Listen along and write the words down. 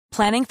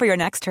Planning for your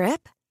next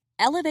trip?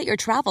 Elevate your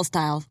travel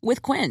style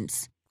with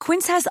Quince.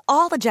 Quince has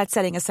all the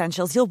jet-setting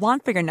essentials you'll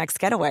want for your next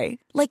getaway,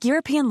 like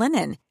European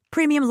linen,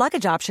 premium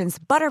luggage options,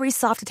 buttery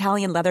soft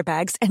Italian leather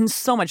bags, and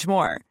so much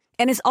more.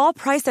 And is all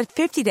priced at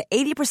 50 to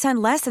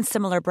 80% less than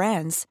similar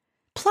brands.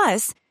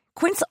 Plus,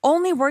 Quince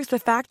only works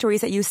with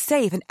factories that use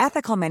safe and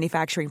ethical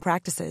manufacturing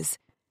practices.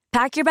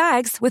 Pack your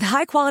bags with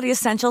high-quality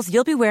essentials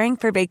you'll be wearing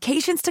for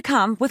vacations to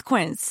come with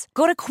Quince.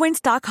 Go to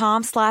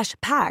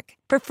quince.com/pack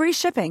for free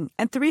shipping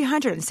and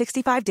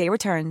 365-day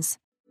returns.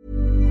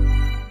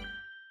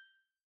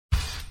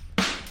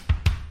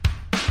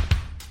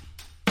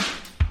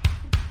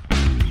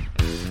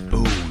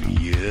 Oh,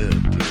 yeah,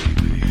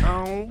 baby.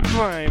 Oh,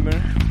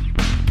 baby.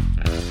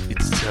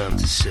 It's time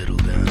to settle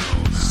down.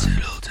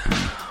 Settle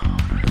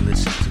down. And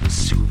listen to the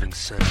soothing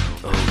sound.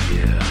 Oh,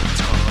 yeah.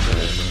 Tom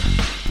Emma.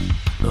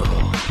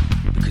 Oh,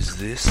 because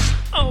this.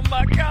 Oh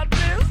my God,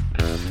 this.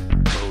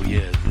 Oh,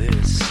 yeah,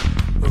 this.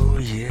 Oh,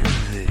 yeah,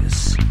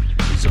 this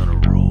is on a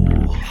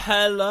roll.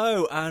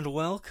 Hello and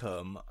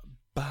welcome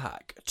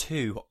back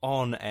to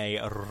On a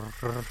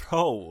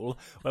Roll,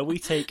 where we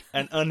take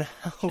an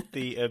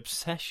unhealthy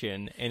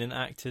obsession in an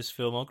actor's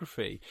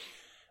filmography.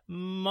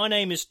 My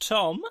name is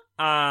Tom,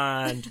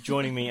 and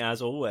joining me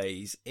as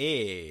always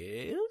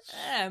is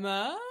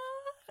Emma.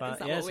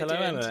 yes, hello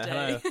Emma.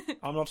 Today? Hello.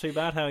 I'm not too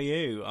bad. How are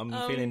you? I'm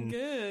feeling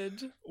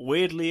good.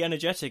 weirdly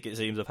energetic. It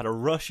seems I've had a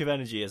rush of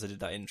energy as I did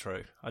that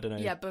intro. I don't know.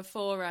 Yeah,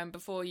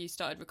 before you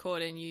started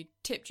recording, you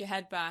tipped your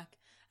head back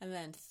and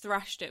then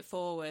thrashed it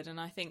forward, and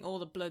I think all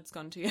the blood's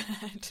gone to your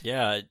head.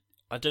 Yeah,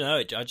 I don't know.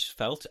 I just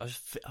felt it. I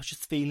was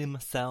just feeling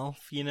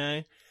myself, you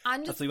know.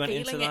 I'm just feeling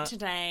it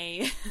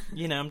today.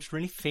 You know, I'm just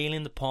really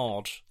feeling the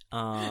pod.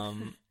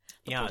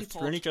 Yeah, poddy it's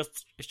pod. really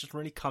it's just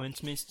really coming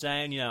to me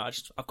today, and you know,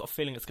 I've got a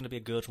feeling it's going to be a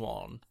good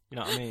one. You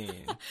know what I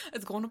mean?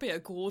 It's going to be a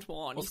good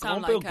one. It's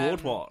going to be a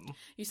good one.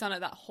 You sound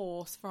like that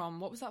horse from,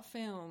 what was that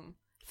film?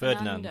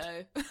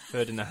 Ferdinando.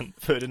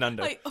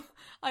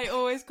 I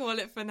always call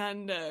it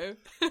Fernando.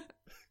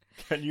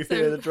 Can you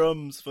hear the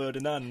drums,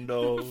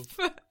 Ferdinando?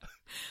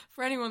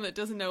 For anyone that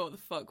doesn't know what the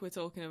fuck we're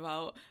talking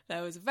about,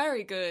 there was a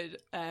very good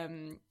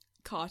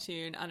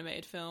cartoon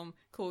animated film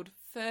called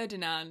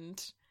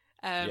Ferdinand.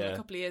 A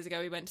couple of years ago,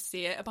 we went to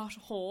see it about a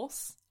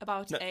horse. No,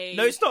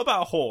 it's not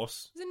about a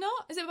horse. Is it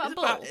not? Is it about a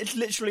bull? It's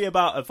literally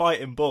about a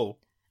fighting bull.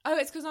 Oh,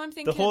 it's because I'm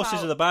thinking the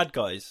horses are the bad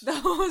guys. The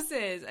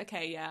horses.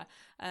 Okay, yeah.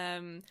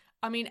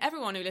 I mean,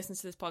 everyone who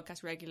listens to this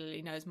podcast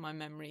regularly knows my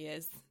memory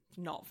is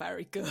not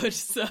very good.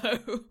 So,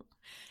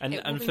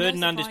 and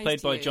Ferdinand is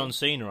played by John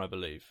Cena, I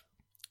believe.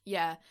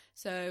 Yeah.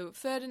 So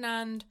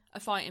Ferdinand,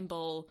 a fighting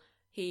bull.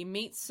 He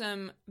meets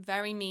some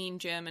very mean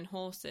German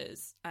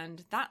horses,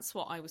 and that's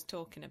what I was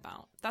talking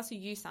about. That's who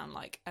you sound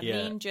like, a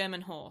mean German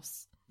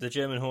horse. The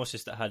German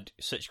horses that had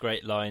such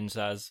great lines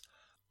as,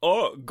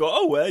 "Oh,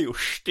 go away, you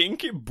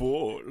stinky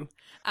bull.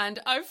 And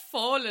I've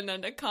fallen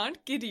and I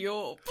can't giddy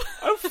up.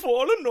 I've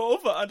fallen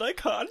over and I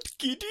can't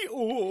giddy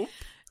up."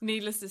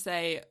 Needless to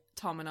say,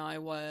 Tom and I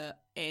were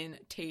in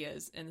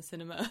tears in the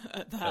cinema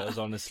at that. That was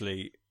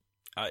honestly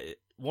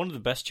one of the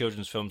best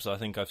children's films I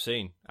think I've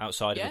seen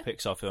outside of a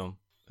Pixar film.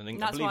 I think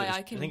it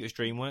was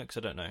DreamWorks. I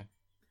don't know.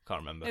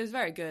 Can't remember. It was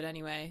very good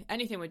anyway.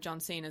 Anything with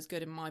John Cena is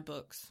good in my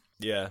books.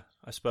 Yeah,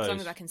 I suppose. As long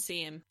as I can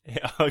see him.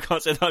 Yeah, I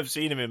can't say that I've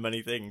seen him in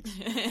many things.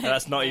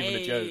 That's not even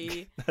a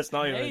joke. That's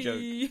not even a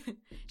joke.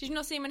 Did you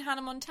not see him in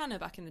Hannah Montana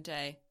back in the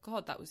day?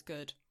 God, that was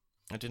good.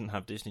 I didn't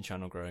have Disney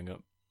Channel growing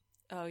up.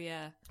 Oh,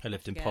 yeah. I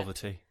lived in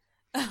poverty.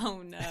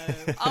 Oh, no.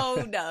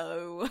 Oh,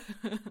 no.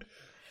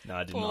 No,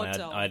 I didn't.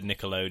 I had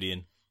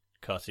Nickelodeon,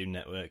 Cartoon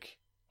Network.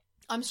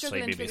 I'm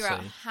struggling to figure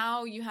out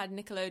how you had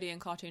Nickelodeon,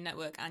 Cartoon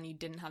Network, and you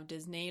didn't have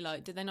Disney.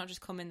 Like, did they not just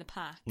come in the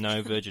pack?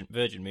 No,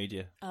 Virgin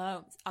Media.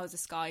 Oh, I was a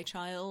Sky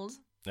child.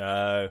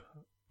 No,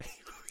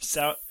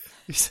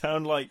 you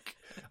sound like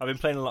I've been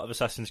playing a lot of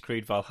Assassin's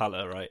Creed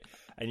Valhalla, right?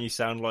 And you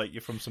sound like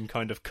you're from some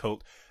kind of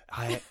cult.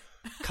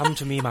 Come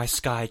to me, my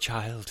Sky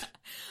child.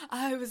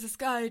 I was a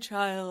Sky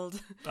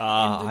child.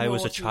 I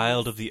was a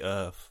child of the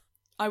earth.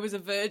 I was a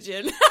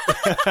virgin.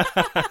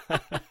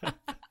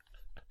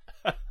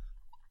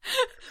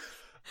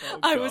 Oh,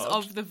 I was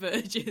of the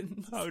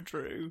virgins. How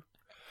true.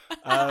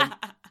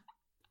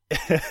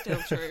 Still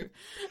true.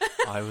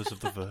 I was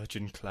of the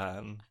Virgin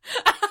Clan.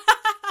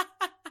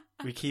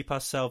 We keep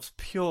ourselves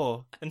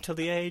pure until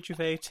the age of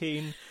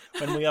 18,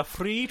 when we are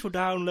free to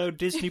download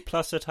Disney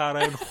Plus at our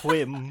own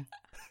whim.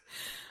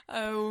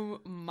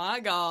 Oh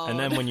my god! And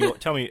then when I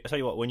tell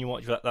you what, when you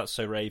watch That's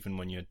So Raven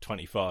when you're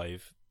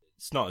 25,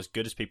 it's not as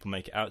good as people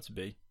make it out to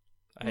be.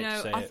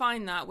 I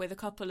find that with a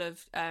couple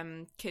of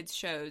kids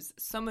shows,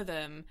 some of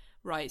them,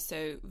 right,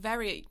 so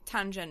very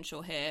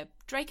tangential here.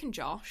 Drake and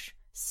Josh,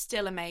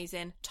 still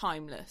amazing,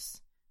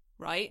 timeless,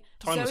 right?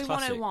 Timeless Zoe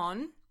classic.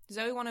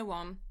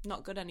 101,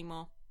 not good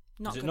anymore.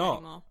 Not Is it good not?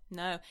 anymore.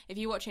 No. If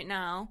you watch it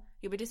now,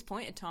 you'll be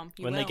disappointed, Tom.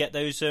 When they get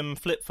those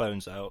flip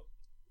phones out,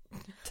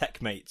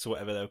 Tech Mates or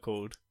whatever they're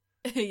called.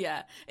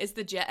 Yeah, it's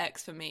the Jet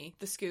X for me,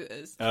 the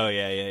scooters. Oh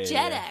yeah.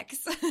 Jet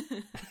X.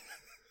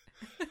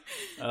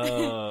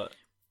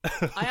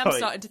 I am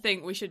starting to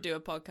think we should do a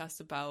podcast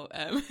about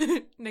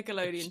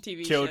Nickelodeon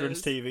TV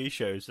children's shows. TV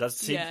shows. That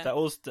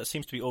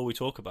seems to be all we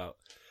talk about.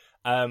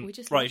 We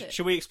just love right, it.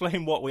 should we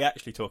explain what we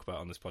actually talk about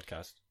on this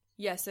podcast?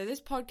 Yeah, so this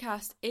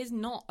podcast is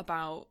not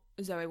about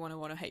Zoe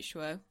 101 or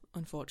H2O,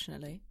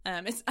 unfortunately.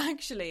 It's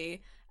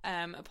actually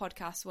a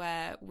podcast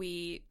where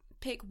we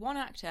pick one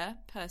actor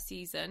per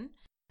season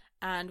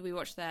and we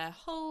watch their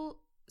whole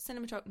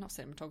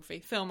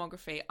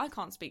filmography. I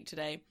can't speak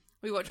today.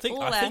 We watch all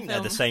their I think they're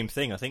film... the same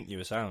thing. I think you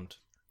were sound.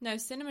 No,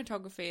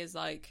 cinematography is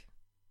like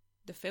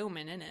the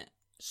filming, innit?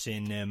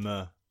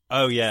 Cinema.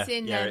 Oh, yeah.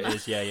 Cinema. Yeah, it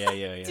is.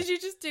 Yeah. Did you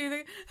just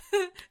do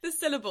the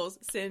syllables?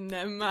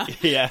 Cinema.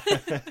 Yeah.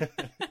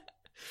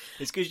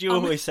 It's because you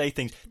always say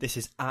things, this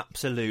is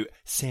absolute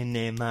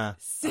cinema.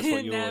 That's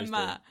what you always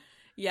do.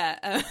 Yeah,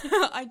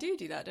 I do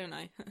that, don't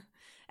I?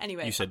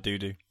 Anyway. You said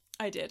doo-doo.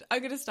 I did. I'm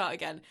going to start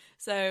again.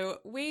 So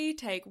we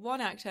take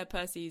one actor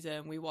per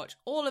season, we watch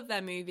all of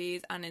their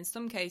movies, and in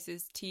some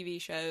cases TV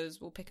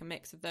shows, we'll pick a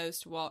mix of those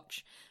to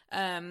watch,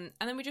 and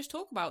then we just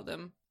talk about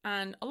them.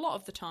 And a lot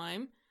of the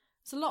time,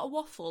 it's a lot of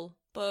waffle,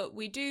 but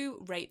we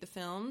do rate the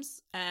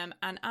films, and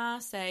our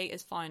say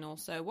is final.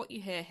 So what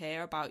you hear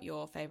here about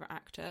your favourite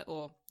actor,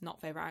 or not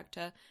favourite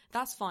actor,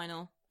 that's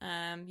final.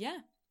 Yeah,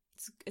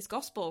 it's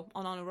gospel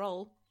on a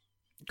roll.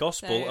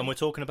 Gospel, so, and we're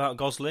talking about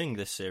Gosling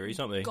this series,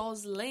 aren't we?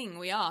 Gosling,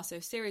 we are. So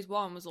series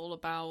 1 was all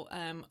about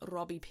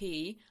Robbie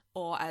P,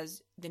 or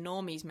as the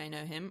normies may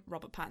know him,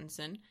 Robert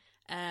Pattinson.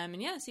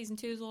 And yeah, season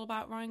 2 is all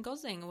about Ryan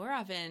Gosling. We're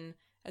having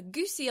a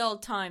goosey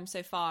old time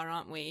so far,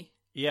 aren't we?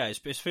 Yeah, it's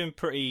been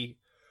pretty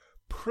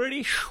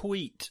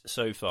sweet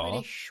so far.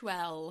 Pretty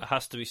swell. It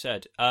has to be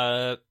said.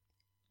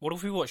 What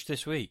have we watched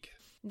this week?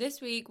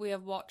 This week we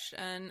have watched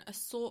an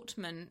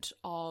assortment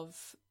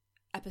of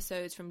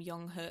episodes from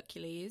Young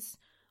Hercules,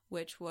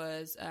 which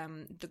was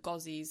the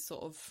Gozzy's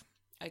sort of,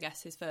 I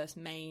guess, his first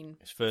thing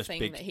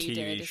big that he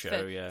TV did.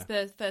 show,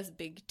 His first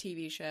big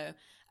TV show.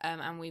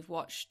 And we've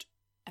watched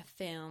a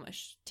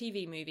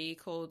TV movie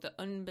called The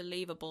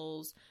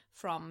Unbelievables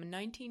from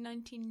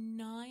 1999,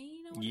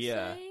 I want to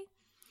say.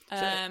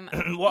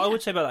 I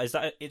would say about that is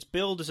that it's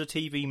billed as a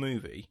TV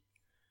movie,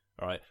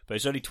 all right, but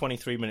it's only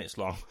 23 minutes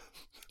long.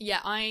 Yeah,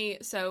 I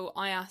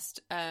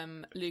asked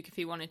Luke if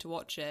he wanted to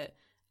watch it,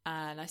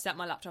 and I set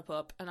my laptop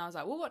up, and I was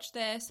like, we'll watch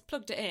this,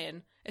 plugged it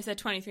in. It said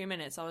 23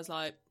 minutes. I was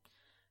like,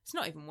 it's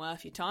not even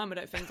worth your time, I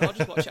don't think. I'll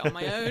just watch it on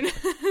my own.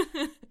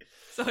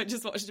 So I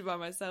just watched it by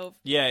myself.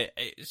 Yeah,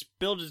 it's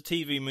billed as a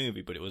TV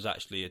movie, but it was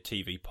actually a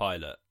TV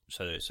pilot,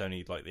 so it's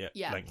only like the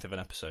length of an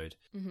episode.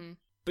 Mm-hmm.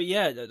 But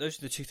yeah, those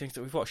are the two things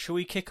that we've watched. Shall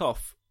we kick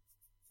off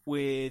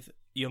with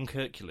Young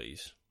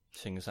Hercules,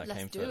 seeing as that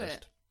came first? Let's do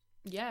it.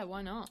 Yeah,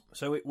 why not?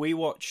 So we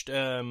watched... it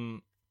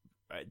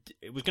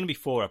was going to be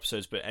 4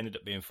 episodes, but it ended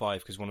up being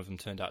 5 because one of them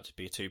turned out to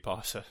be a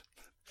 2-parter.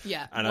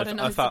 Yeah, and what a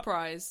nice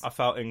surprise. I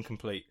felt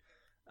incomplete.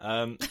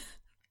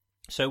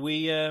 So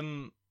we...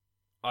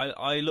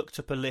 I looked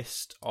up a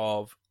list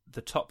of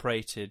the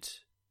top-rated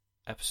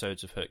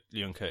episodes of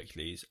Young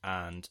Hercules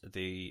and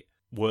the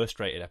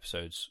worst-rated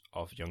episodes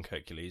of Young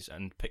Hercules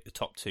and picked the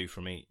top 2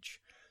 from each.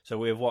 So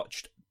we have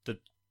watched the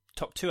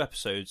top 2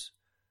 episodes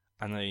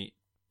and the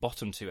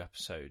bottom 2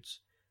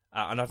 episodes.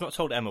 And I've not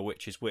told Emma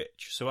which is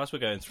which. So as we're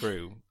going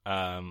through,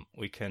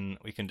 we can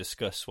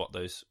discuss what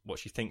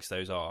she thinks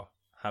those are,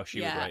 how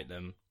she would rate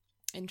them.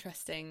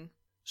 Interesting.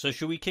 So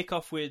should we kick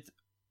off with...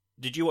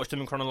 Did you watch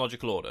them in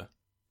chronological order?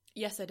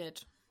 Yes, I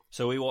did.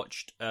 So we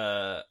watched,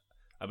 I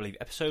believe,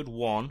 episode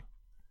 1,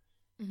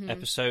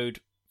 episode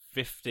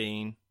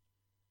 15,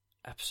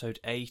 episode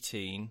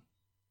 18,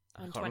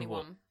 and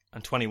 21.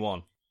 And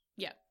 21.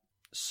 Yeah.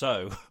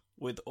 So,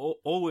 with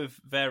all with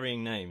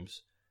varying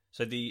names.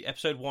 So the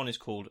episode 1 is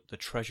called The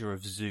Treasure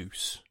of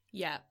Zeus.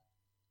 Yeah.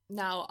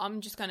 Now, I'm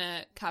just going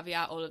to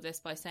caveat all of this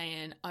by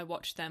saying I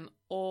watched them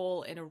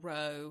all in a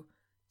row,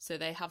 so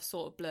they have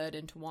sort of blurred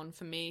into one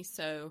for me.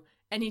 So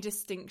any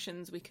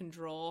distinctions we can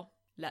draw,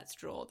 let's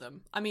draw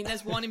them. I mean,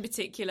 there's one in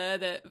particular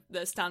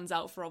that stands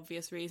out for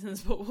obvious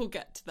reasons, but we'll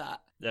get to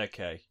that.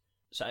 Okay.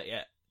 So,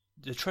 yeah,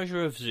 The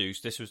Treasure of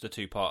Zeus, this was the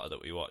 2-parter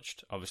that we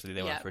watched. Obviously,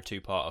 they went for a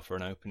 2-parter for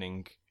an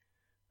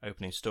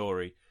opening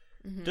story.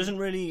 Mm-hmm. Doesn't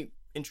really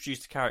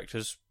introduce the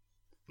characters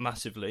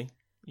massively.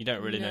 You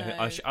don't really know who...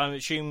 I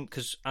assume,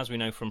 because as we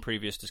know from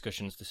previous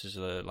discussions, this is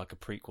like a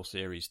prequel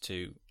series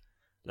to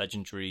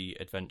Legendary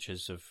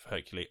Adventures of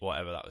Hercules,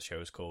 whatever that show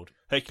is called.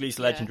 Hercules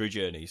Legendary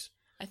Journeys.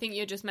 I think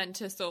you're just meant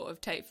to sort of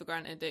take for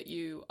granted that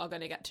you are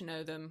going to get to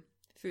know them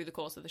through the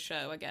course of the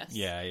show, I guess.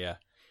 Yeah.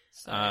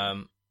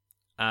 So.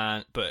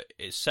 But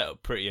it's set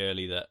up pretty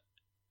early that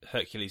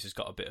Hercules has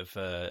got a bit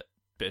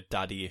of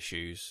daddy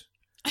issues,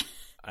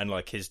 and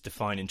like his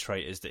defining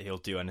trait is that he'll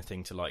do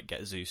anything to like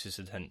get Zeus's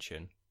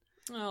attention.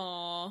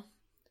 Aww.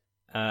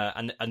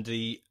 And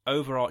the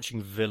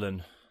overarching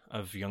villain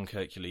of Young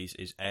Hercules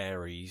is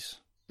Ares,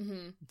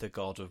 the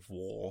god of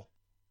war.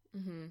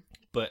 Mm-hmm.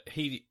 But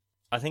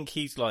I think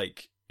he's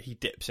like, he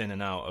dips in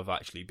and out of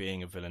actually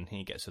being a villain.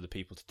 He gets other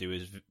people to do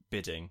his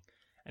bidding,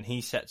 and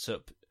he sets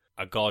up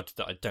a god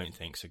that I don't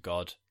think's a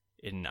god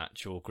in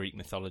actual Greek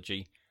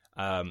mythology,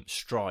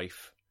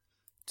 Strife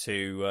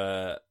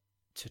to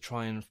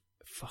try and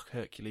fuck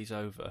Hercules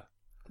over.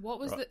 What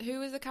was who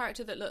was the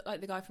character that looked like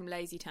the guy from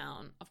Lazy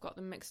Town? I've got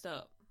them mixed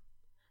up.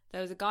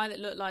 There was a guy that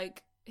looked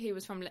like he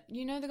was from...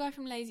 You know the guy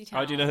from Lazy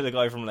Town? I do know the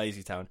guy from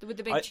Lazy Town. With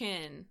the big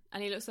chin.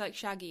 And he looks like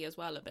Shaggy as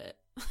well a bit.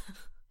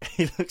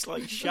 He looks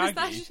like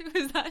Shaggy.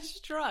 Was that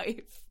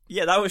Strife?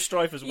 Yeah, that was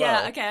Strife as well.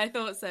 Yeah, okay, I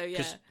thought so,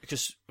 yeah.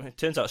 Because it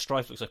turns out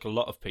Strife looks like a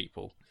lot of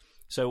people.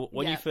 So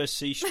when you first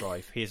see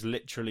Strife, he is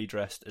literally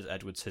dressed as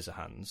Edward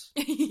Scissorhands.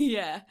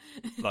 Yeah.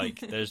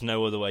 Like, there's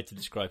no other way to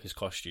describe his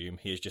costume.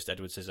 He is just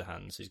Edward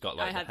Scissorhands. He's got,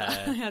 like, the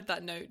hair. I had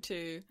that note,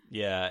 too.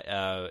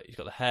 Yeah, he's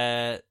got the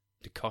hair,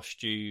 the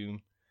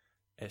costume.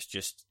 It's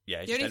just,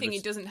 yeah. The only thing he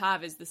doesn't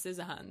have is the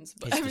scissor hands,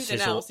 but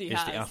everything else he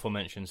has. It's the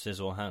aforementioned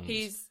scissor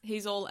hands.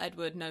 He's all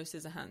Edward, no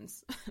scissor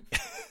hands.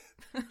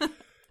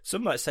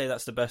 Some might say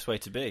that's the best way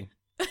to be.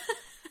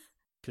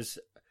 Because,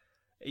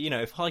 you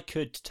know, if I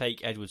could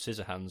take Edward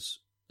Scissorhands,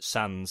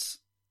 Sans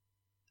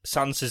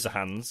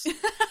Scissorhands,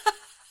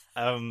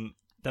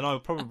 then I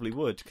probably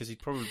would, because he'd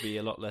probably be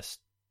a lot less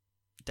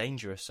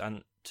dangerous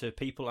and to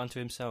people and to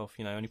himself,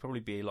 you know, and he'd probably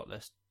be a lot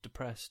less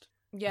depressed.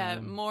 Yeah,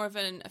 more of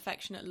an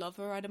affectionate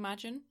lover, I'd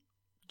imagine.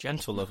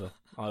 Gentle lover,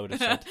 I would have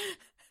said.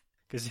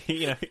 Because,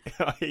 you know,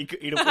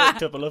 he'd have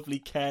worked up a lovely,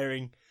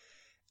 caring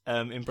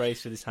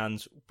embrace with his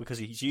hands, because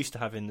he's used to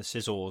having the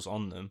scissors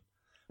on them.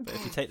 But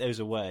if you take those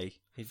away...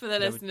 For the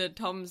listener,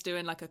 Tom's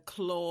doing like a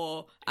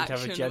claw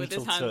action with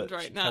his hand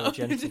right now. Have a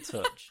gentle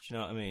touch, do you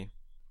know what I mean?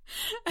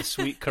 A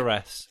sweet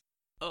caress.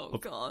 Oh,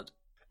 God.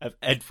 Of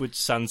Edward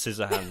Sans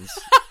Scissorhands.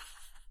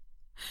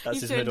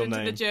 That's his middle name. He's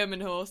turned into the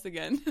German horse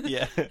again.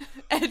 Yeah.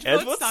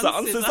 Edward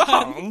Sans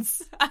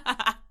Scissorhands.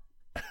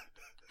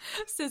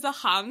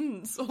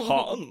 Scissorhands.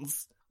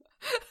 Hans.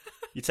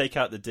 You take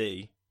out the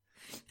D,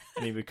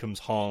 and he becomes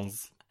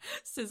Hans.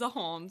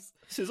 Scissorhands.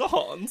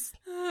 Scissorhands.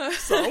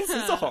 Sans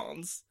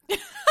Scissorhands.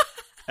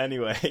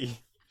 Anyway,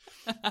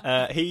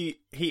 he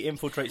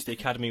infiltrates the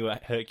academy where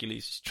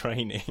Hercules is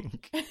training,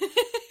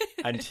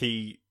 and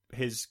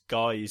his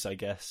guise, I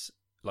guess,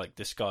 like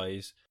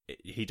disguise.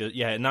 He does.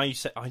 Yeah. Now you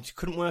said I just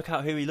couldn't work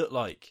out who he looked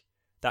like.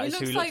 That is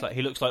who he looks like.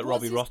 He looks like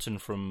Robbie Rotten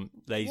from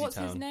Lazy Town. What's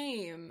his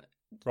name?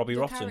 Robbie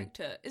Rotten.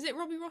 Character. Is it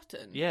Robbie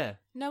Rotten? Yeah.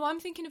 No, I'm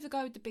thinking of the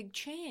guy with the big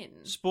chin.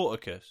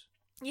 Sportacus.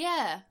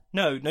 Yeah.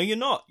 No, you're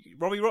not.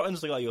 Robbie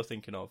Rotten's the guy you're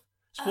thinking of.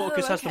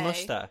 Sportacus has the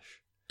mustache.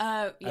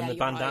 Oh, yeah, and the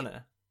bandana.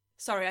 Right.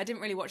 Sorry, I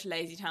didn't really watch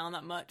Lazy Town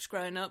that much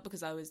growing up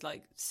because I was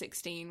like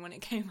 16 when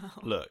it came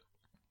out. Look,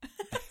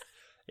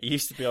 it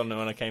used to be on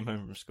when I came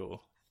home from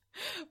school.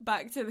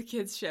 Back to the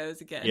kids'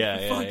 shows again.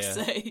 Yeah, for fuck's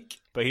sake.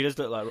 But he does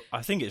look like.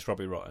 I think it's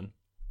Robbie Rotten.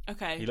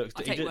 Okay. He looks.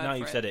 Now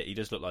you've said it, he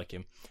does look like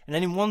him. And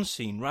then in one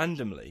scene,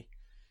 randomly,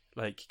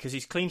 like because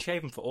he's clean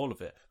shaven for all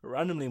of it, but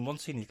randomly in one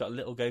scene he's got a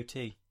little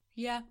goatee.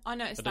 Yeah, I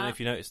noticed that. I don't know if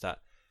you noticed that.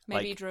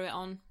 Maybe he drew it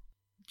on.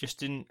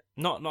 Just in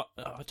not.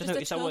 I don't know.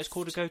 Is that what it's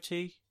called, a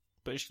goatee?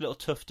 But it's a little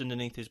tuft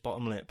underneath his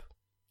bottom lip.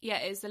 Yeah,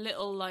 it's a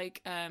little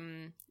like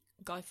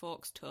Guy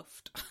Fawkes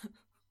tuft.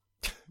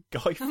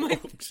 Guy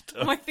Fawkes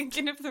tuft. Am I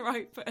thinking of the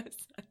right person?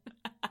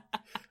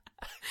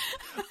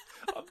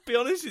 I'll be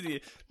honest with you,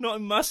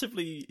 not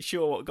massively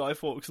sure what Guy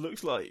Fawkes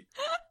looks like.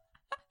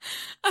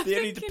 The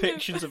only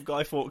depictions of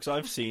Guy Fawkes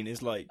I've seen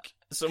is like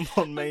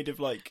someone made of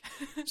like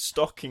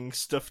stockings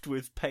stuffed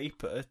with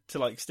paper to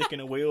like stick in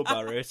a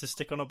wheelbarrow to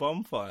stick on a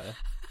bonfire.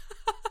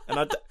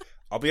 And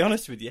I'll be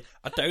honest with you,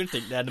 I don't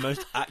think they're the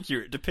most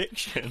accurate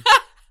depiction.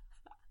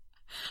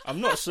 I'm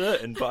not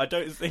certain, but I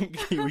don't think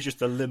he was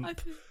just a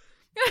limp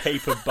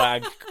paper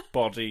bag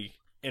body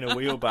in a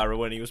wheelbarrow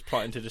when he was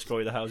plotting to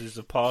destroy the Houses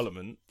of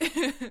Parliament.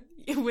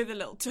 With a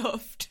little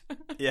tuft.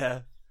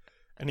 Yeah.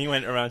 And he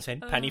went around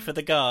saying, penny for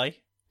the guy.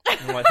 And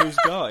I'm like, who's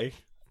Guy?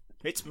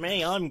 It's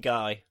me, I'm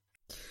Guy.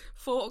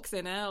 Fawkes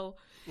in hell.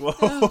 Whoa.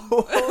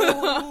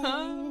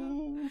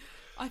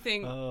 I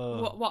think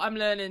what I'm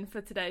learning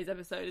for today's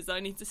episode is I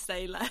need to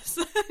say less.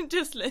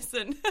 Just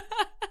listen.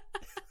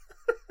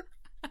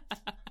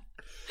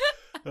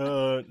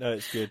 Oh, no,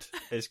 it's good.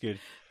 It's good.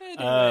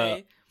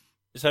 Anyway.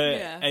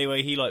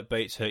 Anyway, he like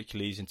baits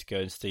Hercules into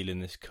going and stealing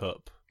this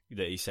cup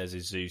that he says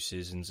is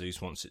Zeus's, and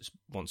Zeus wants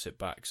it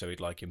back, so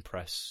he'd like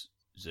impress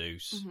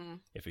Zeus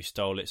if he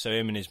stole it. So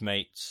him and his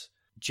mates,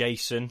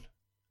 Jason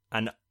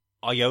and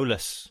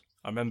Iolaus,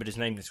 I remembered his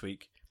name this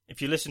week.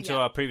 If you listen to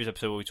our previous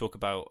episode where we talk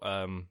about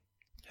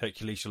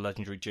Hercules'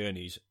 legendary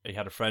journeys, he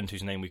had a friend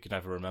whose name we could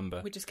never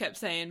remember. We just kept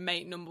saying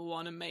mate number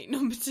 1 and mate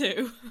number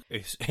 2.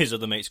 His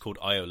other mate's called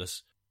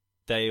Iolaus.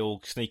 They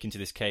all sneak into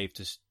this cave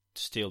to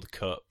steal the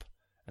cup,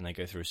 and they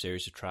go through a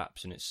series of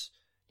traps, and it's,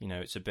 you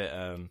know, it's a bit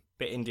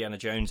Indiana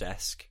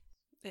Jones-esque.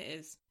 It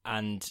is.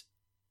 And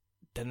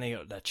then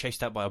they're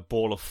chased out by a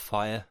ball of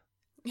fire.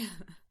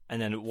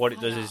 And then what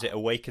it does is it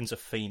awakens a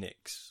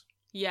phoenix.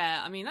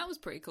 Yeah, I mean, that was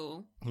pretty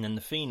cool. And then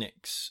the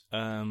phoenix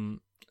comes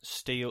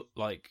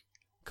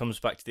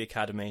back to the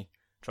academy,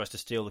 tries to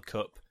steal the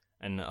cup,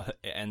 and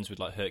it ends with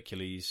like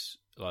Hercules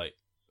like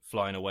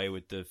flying away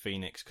with the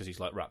phoenix because he's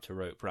like wrapped a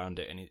rope around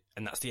it,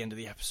 and that's the end of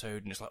the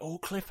episode. And it's like, oh,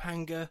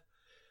 cliffhanger.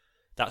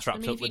 That's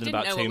wrapped up within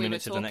about 2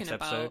 minutes of the next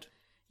episode.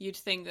 You'd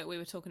think that we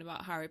were talking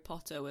about Harry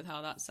Potter with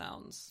how that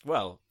sounds.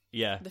 Well,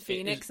 yeah. The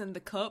phoenix and the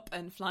cup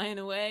and flying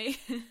away.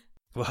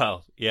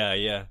 Well,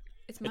 yeah.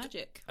 It's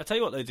magic. I tell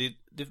you what, though, the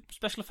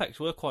special effects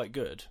were quite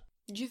good.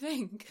 Do you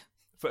think?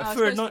 For a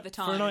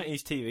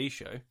 90s TV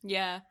show.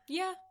 Yeah.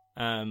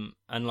 And,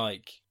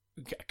 like,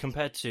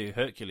 compared to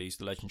Hercules,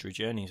 The Legendary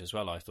Journeys as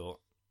well, I thought.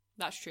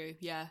 That's true,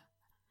 yeah.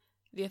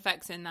 The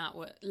effects in that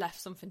were left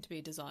something to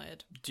be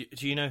desired.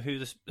 Do you know who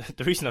this...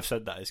 The reason I've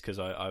said that is because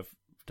I've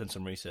done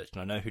some research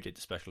and I know who did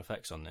the special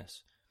effects on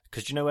this.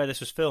 Because do you know where this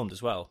was filmed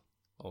as well,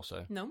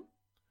 also? No.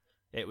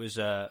 It was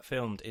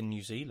filmed in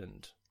New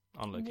Zealand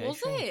on location.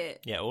 Was it?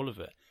 Yeah, all of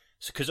it.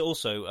 Because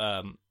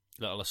also,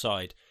 little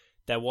aside,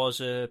 there was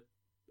a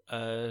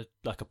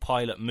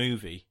pilot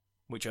movie,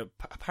 which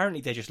apparently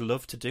they just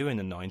loved to do in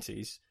the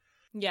 90s.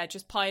 Yeah,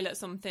 just pilot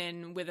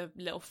something with a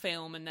little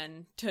film and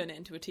then turn it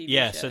into a TV show.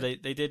 Yeah, so they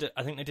did.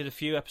 I think they did a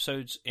few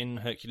episodes in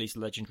Hercules: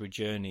 Legendary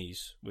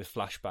Journeys with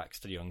flashbacks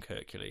to young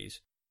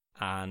Hercules,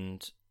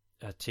 and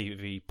a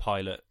TV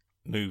pilot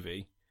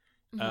movie.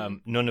 Mm-hmm.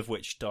 None of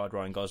which starred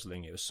Ryan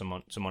Gosling. It was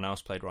someone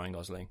else played Ryan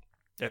Gosling.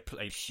 They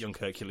played young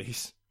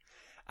Hercules,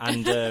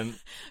 and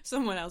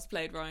someone else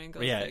played Ryan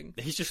Gosling.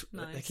 Yeah, he's just.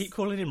 Nice. They keep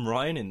calling him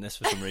Ryan in this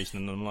for some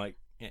reason, and I'm like,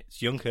 yeah,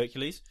 it's young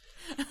Hercules.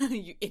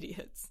 You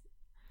idiots.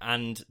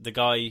 And the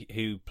guy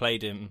who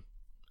played him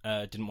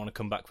didn't want to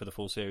come back for the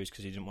full series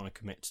because he didn't want to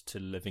commit to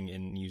living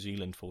in New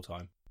Zealand full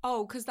time.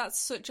 Oh, because that's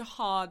such a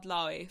hard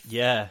life.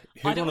 Yeah,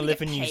 who'd want to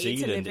live in New Zealand?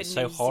 Zealand? It's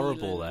so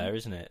horrible there,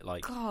 isn't it?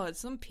 Like, God,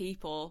 some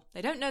people,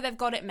 they don't know they've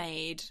got it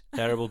made.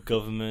 Terrible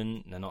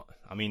government. They're not.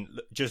 I mean,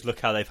 just look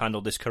how they've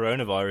handled this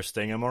coronavirus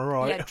thing. Am I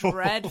right? Yeah,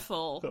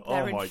 dreadful.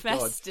 They're my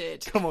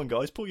infested. God. Come on,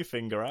 guys, pull your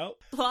finger out.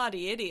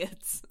 Bloody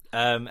idiots.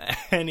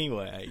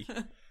 Anyway,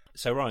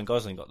 so Ryan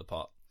Gosling got the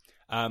part.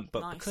 But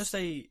nice. because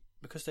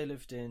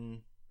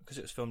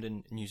it was filmed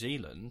in New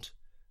Zealand,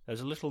 there's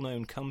a little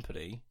known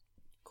company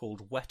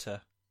called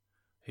Weta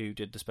who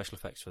did the special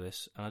effects for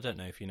this, and I don't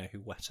know if you know who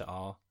Weta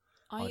are.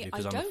 I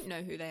don't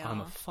know who they are. I'm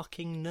a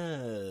fucking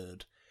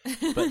nerd.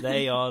 But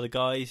they are the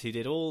guys who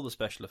did all the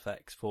special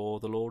effects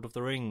for The Lord of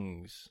the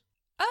Rings.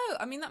 Oh,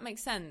 I mean that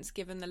makes sense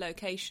given the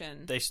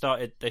location. They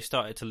started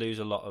to lose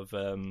a lot of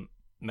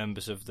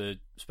members of the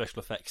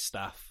special effects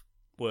staff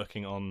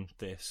working on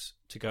this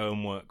to go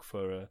and work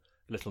for a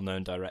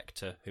little-known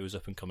director who was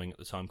up-and-coming at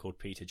the time called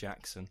Peter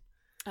Jackson.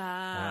 So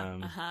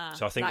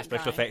I think the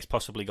special effects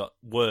possibly got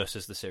worse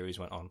as the series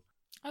went on.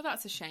 Oh,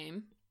 that's a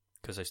shame.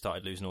 Because they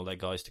started losing all their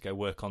guys to go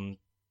work on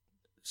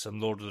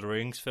some Lord of the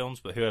Rings films,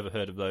 but who ever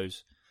heard of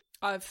those?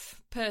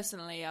 I've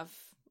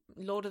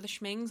Lord of the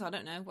Schmings, I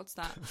don't know, what's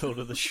that? Lord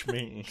of the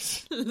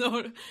Schmings.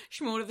 Lord of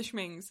the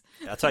Schmings.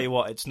 I'll tell you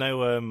what, it's no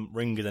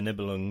Ring of the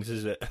Nibelungs,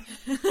 is it?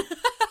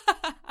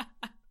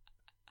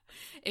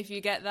 If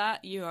you get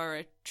that, you are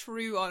a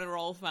true Honor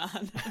Roll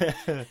fan.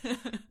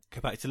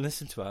 Go back to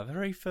listen to our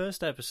very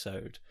first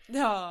episode.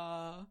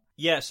 Aww.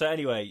 Yeah, so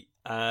anyway,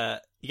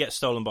 you get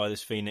stolen by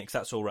this phoenix.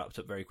 That's all wrapped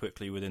up very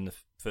quickly within the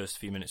first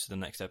few minutes of the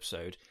next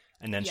episode.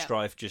 And then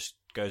Strife just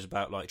goes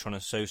about like trying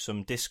to sow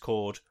some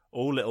discord.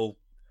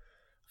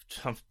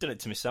 I've done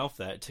it to myself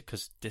there,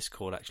 because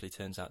discord actually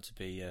turns out to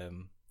be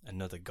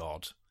another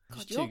god.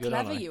 God, you're good,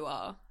 clever, you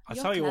are. I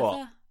You're tell you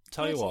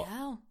clever. what,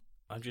 Hell.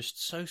 I'm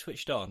just so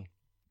switched on.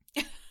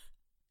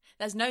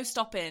 There's no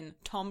stopping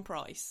Tom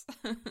Price.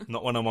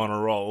 Not when I'm on a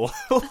roll.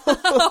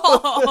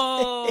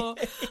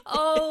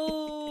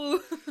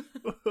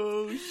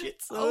 Oh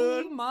shit, son.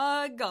 Oh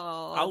my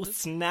God. Oh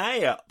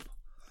snap.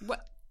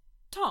 What?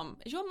 Tom,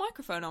 is your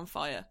microphone on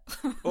fire?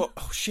 Oh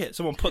shit,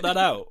 someone put that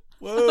out.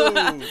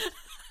 Whoa.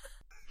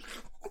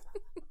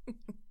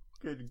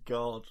 Good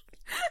God.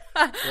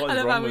 What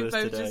is wrong with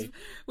us today?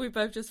 We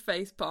both just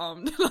face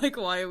palmed. Like,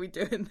 why are we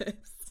doing this?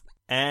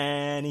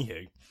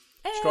 Anywho.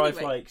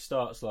 Strife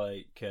starts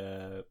say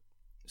a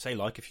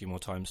few more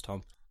times,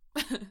 Tom.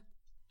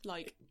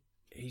 Like,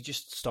 he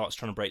just starts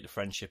trying to break the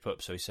friendship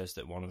up. So he says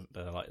that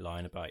they're like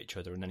lying about each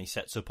other, and then he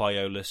sets up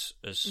Iolaus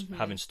as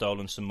having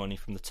stolen some money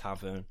from the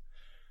tavern.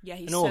 Yeah,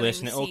 he's and all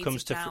this, and it all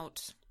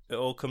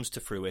comes to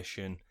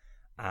fruition,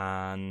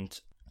 and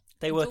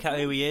they work out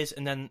who he is,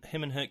 and then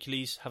him and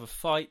Hercules have a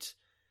fight,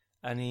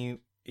 and he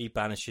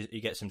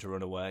gets him to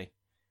run away,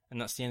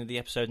 and that's the end of the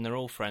episode, and they're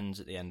all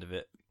friends at the end of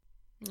it.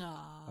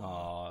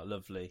 Oh,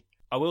 lovely.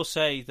 I will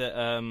say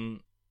that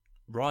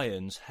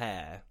Ryan's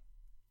hair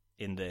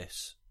in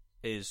this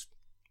is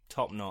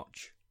top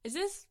notch. Is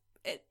this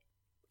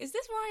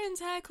Ryan's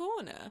hair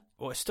corner?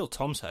 Well, it's still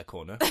Tom's hair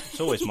corner. It's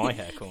always my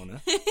hair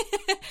corner.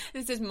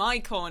 This is my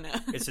corner.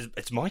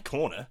 It's my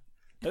corner.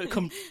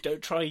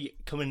 Don't try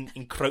coming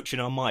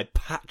encroaching on my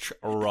patch,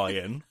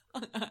 Ryan.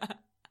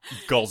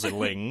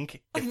 Gosling,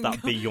 if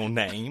that be your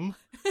name.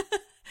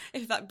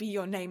 If that be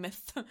your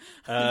nameth.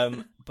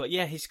 But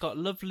yeah, he's got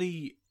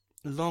lovely,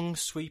 long,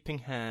 sweeping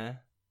hair.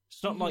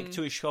 It's not like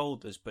to his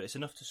shoulders, but it's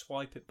enough to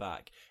swipe it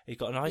back. He's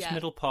got a nice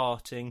middle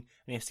parting, and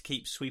he has to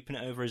keep sweeping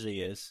it over his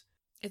ears.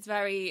 It's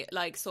very,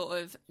 like, sort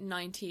of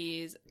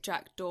 90s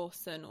Jack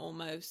Dawson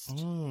almost.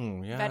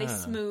 Yeah. Very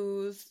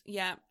smooth,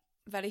 yeah.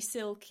 Very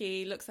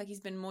silky. Looks like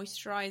he's been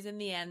moisturising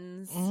the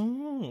ends.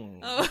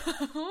 Oh,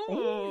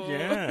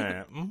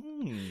 yeah.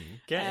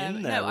 Get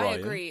in there, No, Ryan. I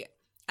agree.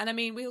 And I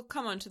mean, we'll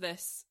come on to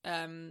this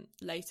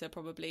later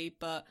probably,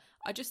 but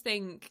I just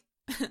think,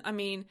 I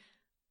mean,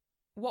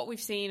 what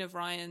we've seen of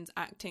Ryan's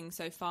acting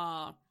so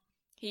far,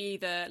 he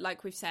either,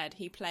 like we've said,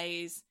 he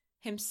plays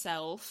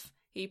himself,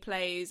 he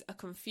plays a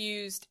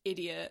confused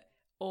idiot,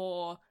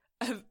 or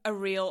a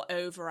real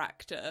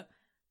overactor.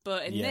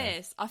 But in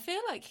this, I feel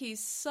like he's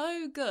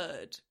so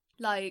good.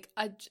 Like,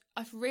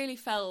 I've really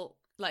felt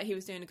like he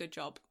was doing a good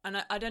job.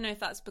 And I don't know if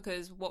that's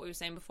because what we were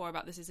saying before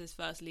about this is his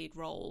first lead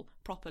role,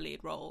 proper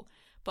lead role.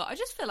 But I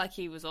just feel like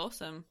he was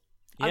awesome.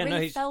 Yeah, I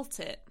really felt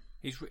it.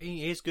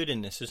 He is good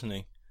in this, isn't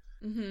he?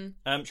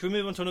 Mm-hmm. Should we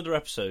move on to another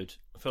episode?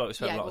 I feel like we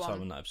spent a lot of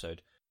time on that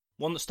episode.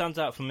 One that stands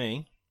out for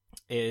me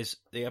is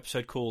the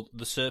episode called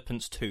The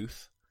Serpent's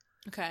Tooth.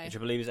 Okay. Which I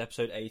believe is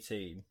episode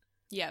 18.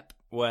 Yep.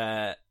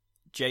 Where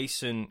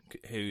Jason,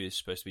 who is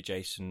supposed to be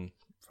Jason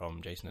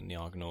from Jason and the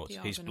Argonauts,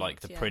 he's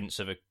like the prince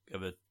of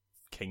a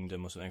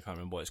kingdom or something. I can't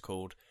remember what it's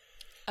called.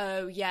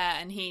 Oh yeah,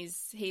 and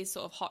he's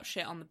sort of hot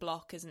shit on the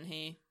block, isn't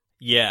he?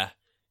 Yeah.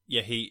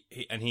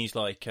 He's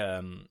like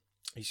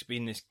he's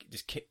been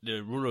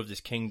the ruler of this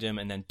kingdom,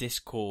 and then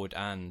Discord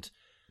and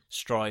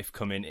Strife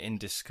come in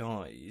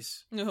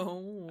disguise.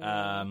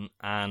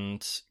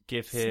 And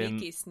give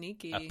him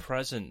sneaky. a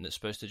present that's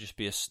supposed to just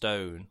be a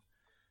stone,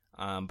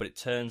 but it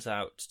turns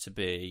out to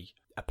be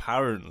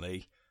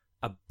apparently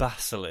a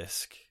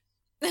basilisk.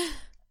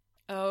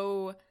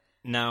 Oh,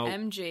 now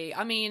MG.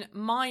 I mean,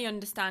 my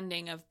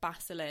understanding of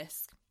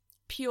basilisk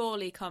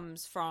purely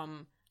comes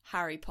from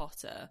Harry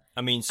Potter.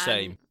 I mean,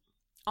 same. And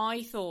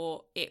I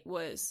thought it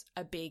was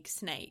a big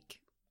snake.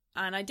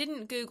 And I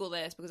didn't Google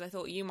this because I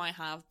thought you might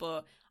have,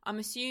 but I'm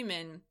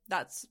assuming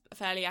that's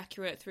fairly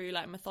accurate through,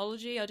 like,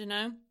 mythology. I don't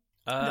know.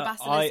 The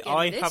basilisk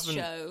in this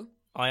show...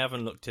 I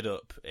haven't looked it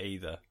up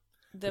either.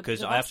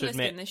 Because I have to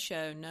admit, in this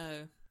show,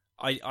 no.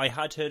 I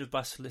had heard of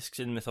basilisks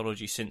in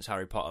mythology since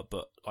Harry Potter,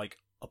 but, like,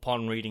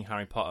 upon reading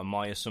Harry Potter,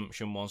 my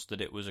assumption was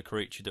that it was a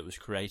creature that was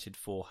created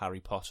for Harry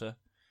Potter.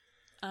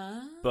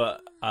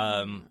 But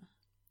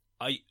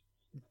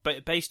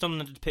but based on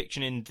the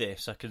depiction in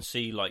this, I can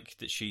see, like,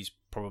 that she's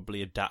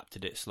probably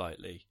adapted it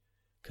slightly,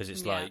 because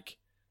it's like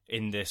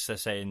in this they're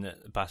saying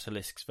that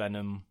basilisk's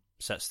venom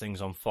sets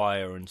things on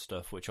fire and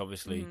stuff, which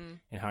obviously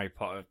in Harry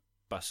Potter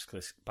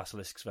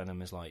basilisk's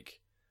venom is like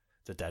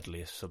the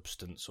deadliest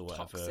substance or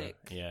whatever. Toxic.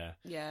 Yeah.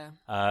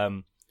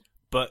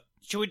 But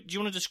do you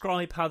want to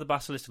describe how the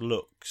basilisk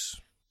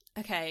looks?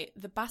 Okay,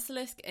 the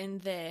basilisk in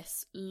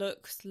this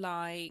looks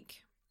like,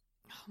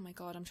 oh my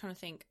god, I'm trying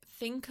to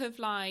think of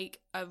like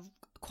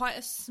quite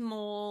a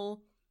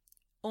small,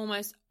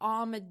 almost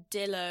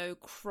armadillo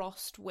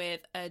crossed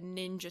with a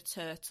ninja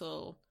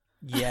turtle.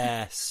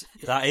 Yes,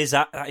 that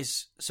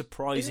is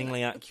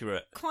surprisingly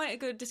accurate. Quite a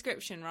good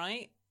description,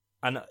 right?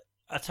 And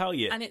I tell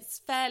you, and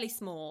it's fairly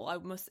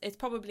small. It's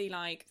probably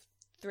like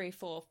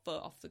 3-4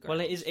 foot off the ground.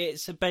 Well,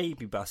 it's a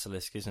baby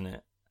basilisk, isn't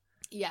it?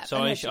 Yeah.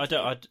 So I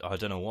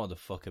don't know what the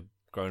fuck a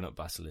grown-up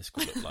basilisk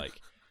would look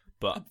like,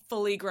 but a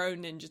fully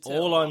grown ninja turtle.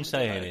 All I'm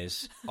saying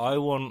is,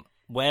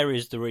 where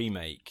is the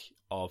remake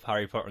of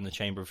Harry Potter and the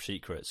Chamber of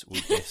Secrets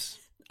with this?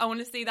 I want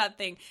to see that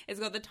thing. It's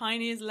got the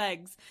tiniest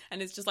legs,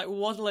 and it's just like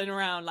waddling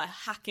around, like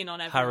hacking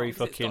on everyone. Harry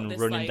fucking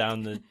running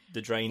down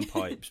the drain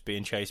pipes,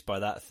 being chased by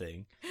that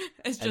thing.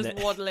 It's just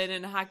waddling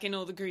and hacking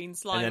all the green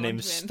slime. And then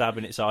him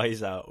stabbing its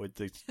eyes out with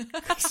the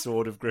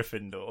sword of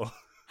Gryffindor.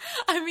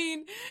 I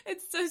mean,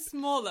 it's so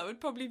small that would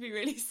probably be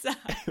really sad.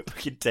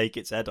 We could take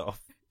its head off.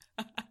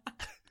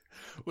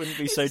 Wouldn't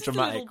be so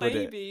dramatic, would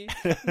it?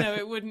 No,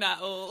 it wouldn't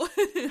at all.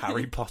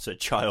 Harry Potter,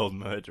 child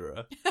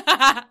murderer.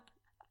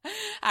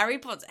 Harry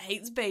Potter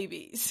hates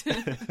babies.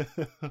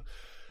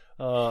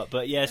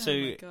 But yeah, so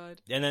oh my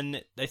God. And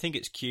then they think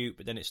it's cute,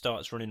 but then it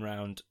starts running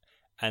around,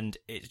 and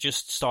it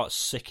just starts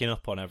sicking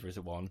up on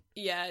everyone.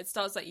 Yeah, it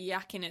starts like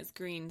yakking its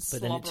green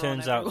slobber. But then it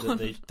turns out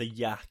that the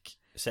yak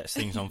sets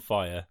things on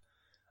fire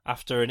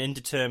after an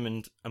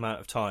indeterminate amount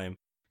of time.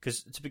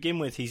 Because to begin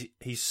with,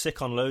 he's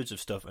sick on loads of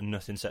stuff and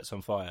nothing sets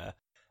on fire,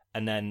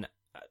 and then,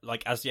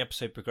 like, as the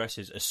episode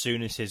progresses, as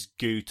soon as his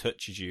goo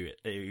touches you,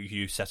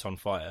 you set on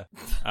fire.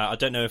 I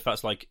don't know if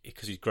that's like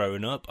because he's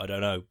growing up. I don't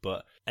know,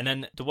 and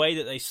then the way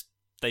that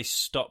they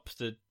stop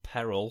the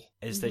peril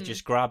is they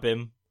just grab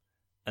him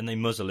and they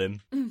muzzle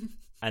him,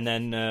 and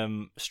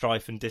then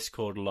Strife and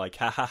Discord are like,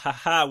 ha ha ha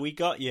ha, we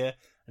got you,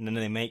 and then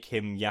they make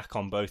him yak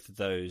on both of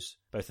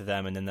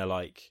them, and then they're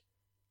like,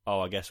 oh,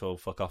 I guess we'll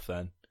fuck off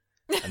then,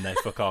 and they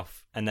fuck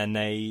off, and then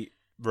they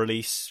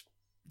release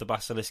the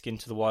basilisk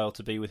into the wild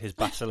to be with his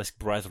basilisk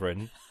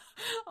brethren.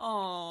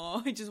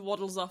 Oh, he just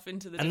waddles off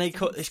into the and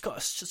distance. It's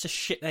got such a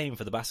shit name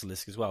for the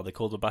basilisk as well. They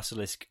call the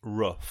basilisk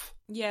Ruff.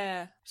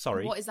 Yeah.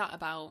 Sorry. What is that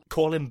about?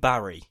 Call him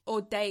Barry.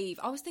 Or Dave.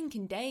 I was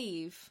thinking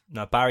Dave.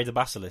 No, Barry the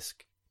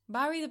basilisk.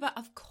 Barry the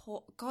of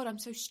course. God, I'm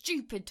so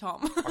stupid,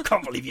 Tom. I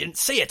can't believe you didn't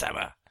see it,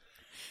 Emma.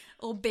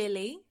 Or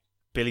Billy.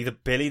 Billy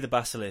the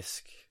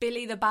Basilisk.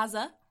 Billy the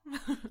Bazza.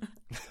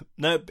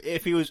 No,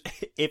 if he was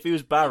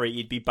Barry,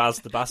 he'd be Baz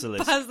the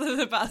Basilisk. Baz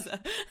the Bazza.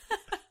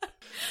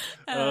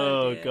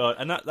 Oh dear. God!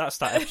 And that's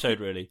that episode,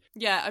 really.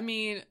 Yeah, I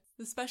mean,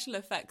 the special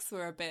effects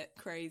were a bit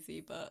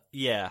crazy, but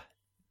Yeah.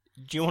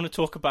 Do you want to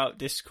talk about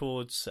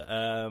Discord's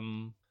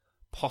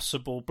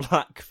possible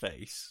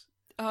blackface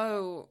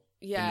oh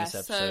yeah, in this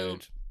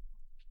episode?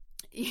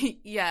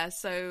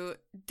 So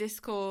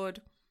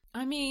Discord.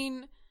 I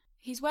mean,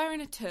 he's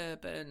wearing a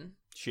turban.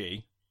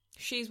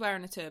 She's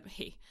wearing a turban.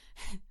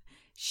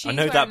 I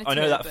know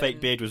that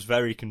fake beard was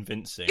very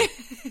convincing.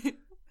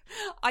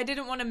 I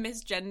didn't want to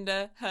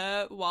misgender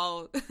her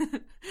while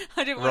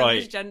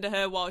misgender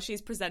her while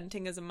she's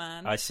presenting as a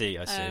man. I see.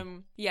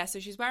 Yeah, so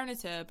she's wearing a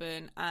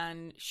turban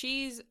and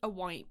she's a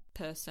white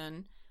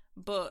person,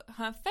 but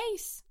her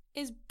face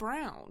is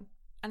brown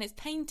and it's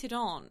painted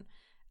on.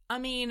 I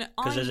mean,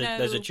 because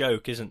there's a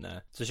joke, isn't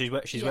there? So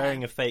she's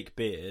wearing a fake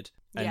beard,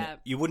 and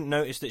you wouldn't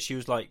notice that she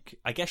was like,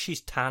 I guess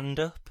she's tanned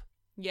up.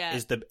 Yeah,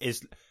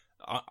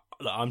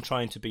 I'm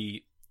trying to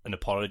be an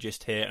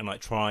apologist here and like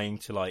trying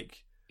to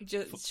like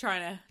just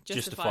trying to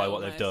justify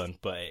what they've done,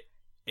 but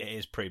it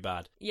is pretty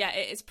bad. Yeah,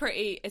 it's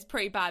pretty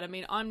bad. I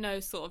mean, I'm no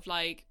sort of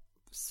like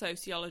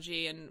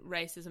sociology and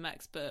racism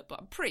expert, but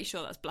I'm pretty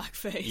sure that's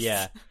blackface.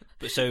 Yeah,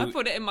 but so I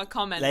put it in my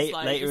comments.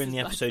 Later in the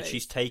episode,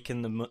 she's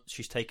taken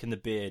the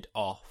beard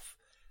off,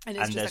 and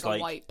it's just like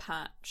a white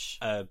patch,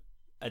 a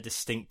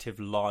distinctive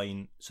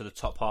line. So the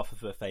top half of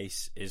her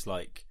face is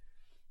like,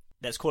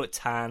 let's call it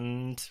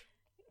tanned.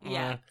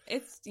 Yeah,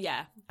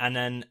 and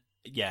then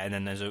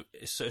there's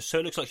so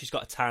it looks like she's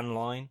got a tan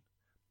line,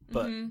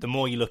 but the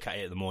more you look at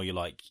it, the more you're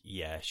like,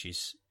 yeah,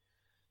 she's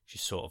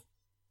sort of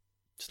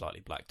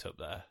slightly blacked up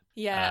there.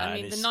 Yeah, I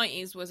mean, the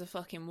 90s was a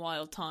fucking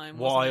wild time,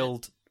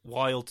 wasn't it?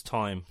 Wild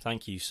time.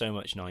 Thank you so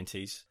much,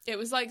 90s. It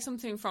was like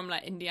something from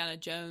like Indiana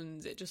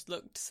Jones. It just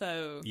looked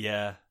so...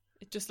 Yeah.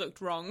 It just looked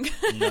wrong.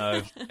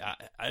 No,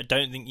 I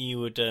don't think you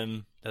would...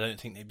 I don't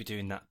think they'd be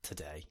doing that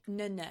today.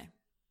 No.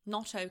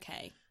 Not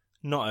okay.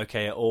 Not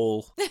okay at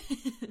all.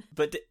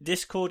 But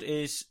Discord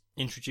is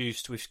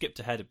introduced... We've skipped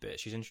ahead a bit.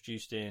 She's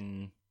introduced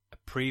in a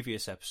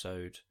previous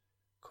episode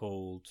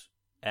called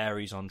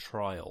Ares on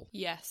Trial.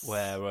 Yes.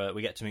 Where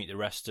we get to meet the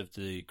rest of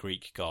the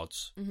Greek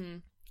gods. Mm-hmm.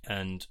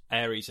 And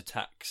Ares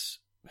attacks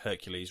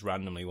Hercules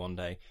randomly one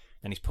day,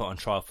 and he's put on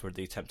trial for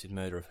the attempted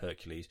murder of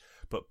Hercules.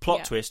 But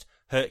plot twist,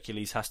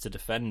 Hercules has to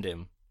defend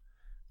him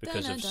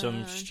because of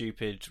some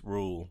stupid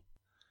rule.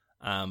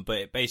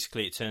 But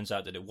it turns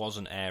out that it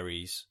wasn't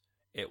Ares,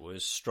 it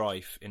was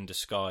Strife in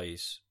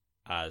disguise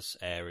as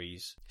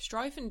Ares.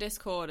 Strife and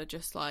Discord are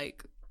just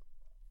like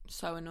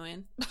so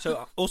annoying.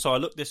 So also, I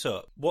looked this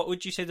up. What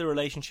would you say the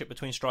relationship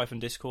between Strife and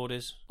Discord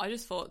is? I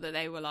just thought that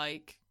they were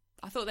like...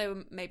 I thought they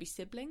were maybe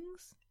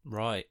siblings.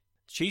 Right.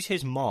 She's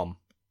his mom.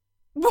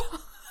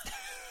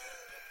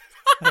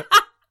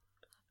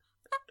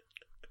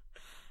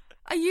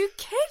 Are you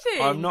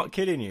kidding? I'm not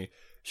kidding you.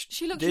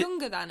 She looks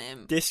younger than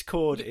him.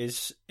 Discord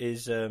is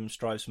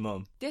Strife's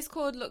mum.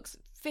 Discord looks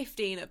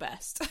 15 at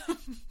best.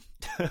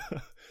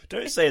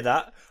 Don't say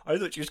that. I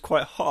thought she was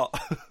quite hot.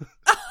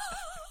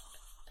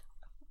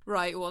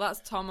 Right, well,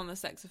 that's Tom on the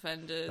sex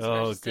offenders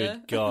Oh,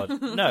 register. good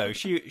God. No,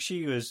 she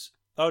was...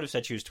 I would have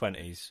said she was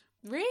 20s.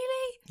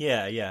 Really?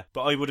 Yeah.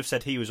 But I would have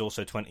said he was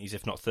also 20s,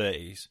 if not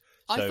 30s.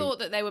 So, I thought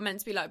that they were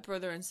meant to be like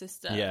brother and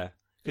sister. Yeah.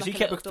 Because like he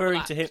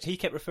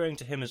kept referring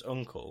to him as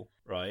uncle,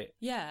 right?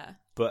 Yeah.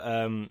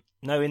 But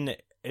no, in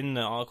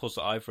the articles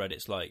that I've read,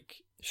 it's like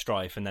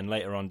Strife, and then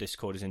later on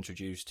Discord is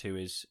introduced to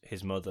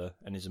his mother,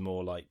 and is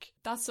more like...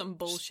 That's some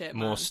bullshit,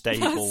 more man.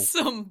 stable. That's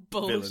some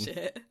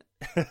bullshit.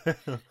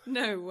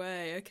 No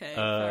way. Okay,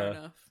 fair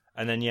enough.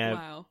 And then,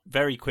 wow.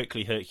 Very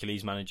quickly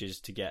Hercules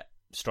manages to get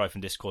Strife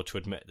and Discord to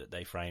admit that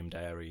they framed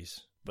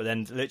Ares. But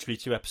then literally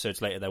 2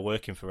 episodes later, they're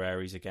working for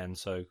Ares again,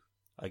 so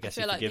I guess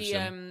he forgives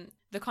them.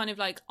 The kind of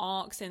like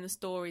arcs in the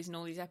stories in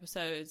all these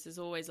episodes, there's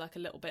always like a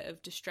little bit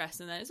of distress,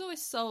 and then it's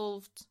always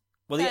solved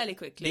fairly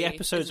quickly. The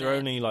episodes are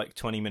only like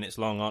 20 minutes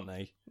long, aren't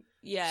they?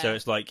 Yeah. So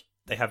it's like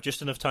they have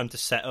just enough time to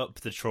set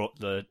up the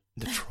trauma.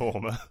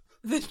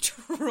 The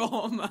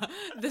trauma,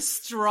 the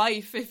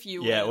strife, if you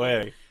will. Yeah,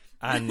 very.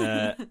 And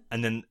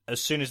then as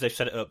soon as they've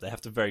set it up, they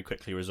have to very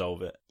quickly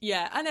resolve it.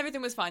 Yeah, and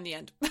everything was fine in the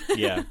end.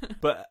 Yeah,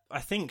 but I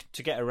think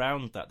to get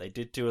around that, they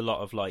did do a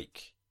lot of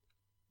like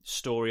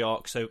story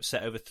arcs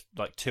set over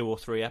like 2 or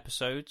 3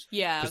 episodes.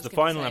 Yeah, because the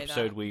final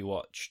episode we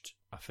watched,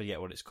 I forget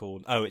what it's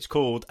called. Oh, it's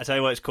called... I tell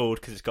you what it's called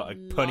because it's got a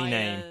punny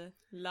name.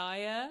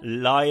 Lyre,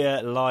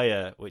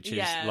 which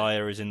is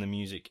lyre is in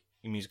the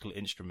musical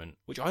instrument,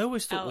 which I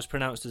always thought was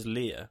pronounced as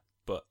Lear,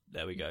 but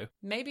there we go.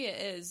 Maybe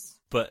it is.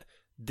 But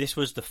this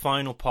was the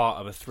final part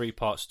of a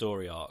 3-part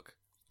story arc.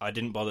 I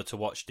didn't bother to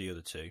watch the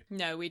other 2.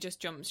 No, we just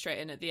jumped straight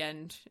in at the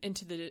end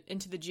into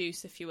the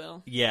juice, if you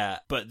will. Yeah,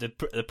 but the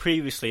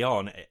previously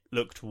on it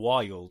looked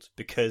wild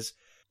because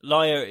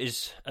lyre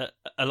is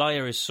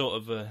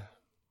sort of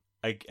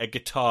a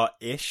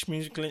guitar-ish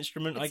musical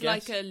instrument. I guess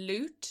it's like a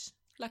lute,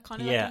 like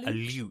kind of like a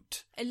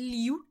lute. a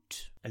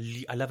lute.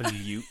 I love a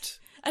lute.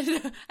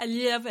 I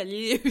love a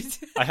lute.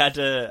 I had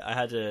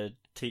a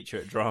teacher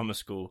at drama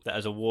school that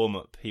as a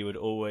warm-up, he would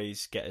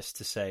always get us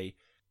to say,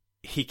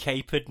 "He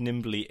capered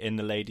nimbly in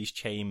the lady's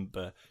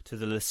chamber to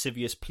the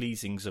lascivious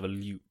pleasings of a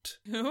lute."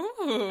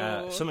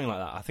 Something like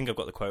that. I think I've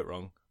got the quote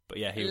wrong. But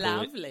yeah, he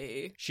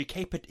lovely. He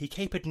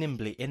capered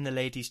nimbly in the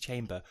lady's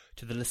chamber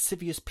to the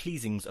lascivious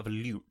pleasings of a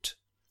lute.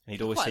 And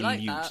he'd always say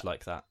like lute that.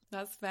 like that.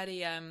 That's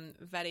very,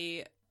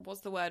 very... What's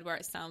the word where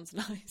it sounds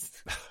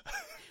nice?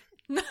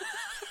 Not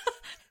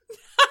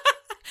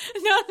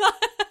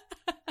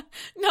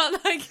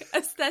like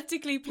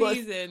aesthetically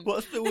pleasing.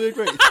 What's the word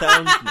where it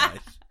sounds nice?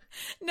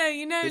 No,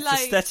 you know, it's like...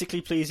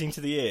 aesthetically pleasing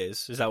to the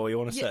ears. Is that what you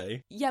want to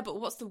say? Yeah, but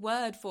what's the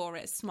word for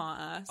it, smart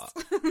ass?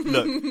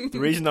 Look, the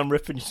reason I'm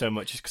ripping you so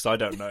much is because I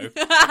don't know.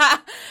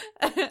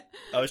 I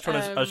was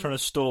trying to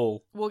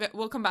stall.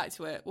 We'll come back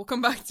to it.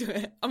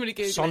 I'm going to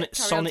Google it.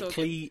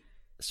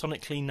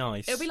 Sonically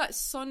nice. It'll be like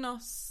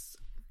Sonos...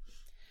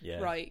 Yeah.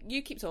 Right,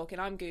 you keep talking.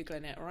 I'm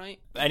googling it. Right.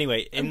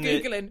 Anyway, in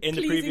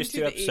the previous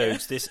two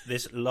episodes,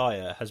 this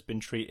liar has been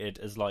treated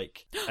as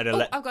like an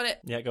I've got it.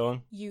 Yeah, go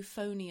on.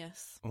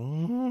 Euphonious.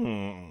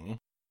 Mm.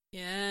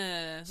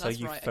 Yeah, that's so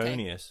right.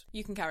 euphonious. Okay.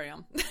 You can carry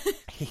on.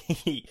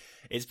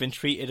 It's been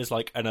treated as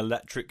like an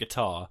electric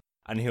guitar,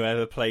 and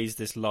whoever plays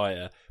this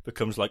liar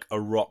becomes like a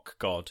rock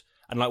god.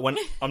 And like when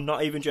I'm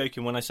not even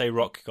joking when I say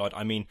rock god,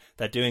 I mean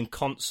they're doing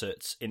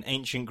concerts in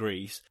ancient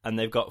Greece, and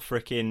they've got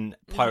frickin'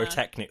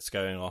 pyrotechnics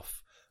going off.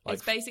 Like,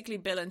 it's basically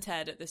Bill and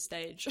Ted at this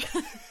stage.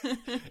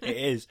 It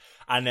is.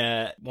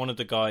 And one of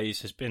the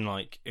guys has been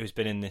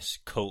in this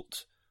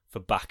cult for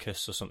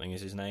Bacchus or something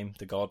is his name,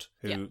 the god,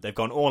 who they've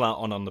gone all out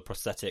on the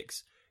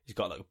prosthetics. He's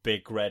got like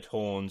big red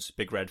horns,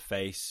 big red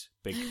face,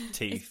 big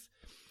teeth.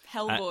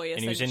 Hellboy,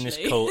 and he was in this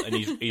cult, and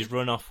he's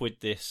run off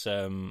with this,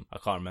 I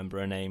can't remember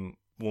her name,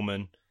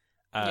 woman.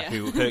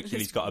 Who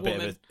Hercules got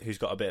who's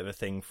got a bit of a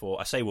thing for.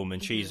 I say woman,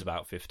 she's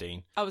about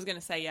 15. I was going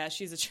to say, yeah,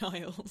 she's a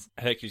child.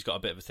 Hercules got a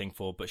bit of a thing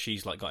for, but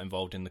she's like got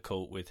involved in the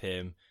cult with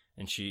him,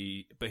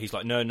 but he's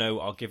like, no,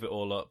 I'll give it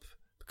all up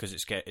because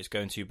it's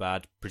going too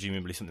bad.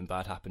 Presumably something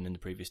bad happened in the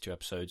previous two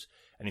episodes,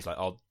 and he's like,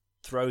 I'll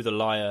throw the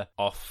liar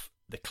off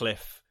the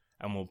cliff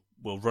and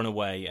we'll run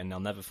away and they'll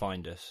never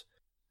find us.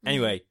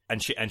 Anyway,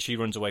 and she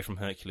runs away from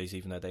Hercules,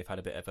 even though they've had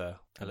a bit of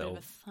a little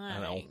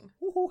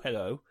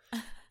hello.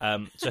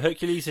 So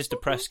Hercules is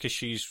depressed because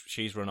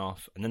she's run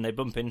off, and then they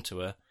bump into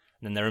her,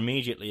 and then they're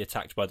immediately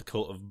attacked by the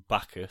cult of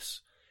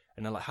Bacchus,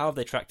 and they're like, "How have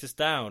they tracked us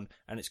down?"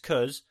 And it's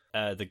because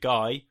the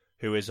guy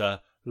who is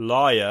a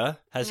liar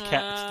has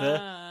kept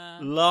the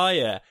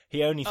lyre.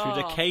 He only threw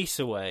the case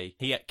away.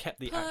 He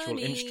kept the actual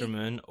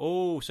instrument.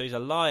 Oh, so he's a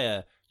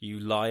liar. You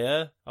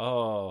liar.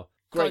 Oh,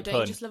 great pun.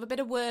 Don't you just love a bit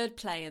of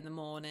wordplay in the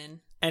morning?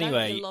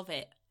 Anyway, don't you love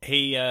it?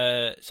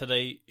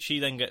 She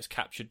then gets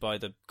captured by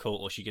the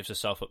cult, or she gives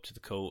herself up to the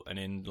cult, and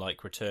in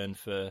like return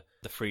for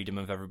the freedom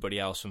of everybody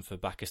else and for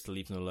Bacchus to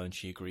leave them alone,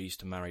 she agrees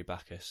to marry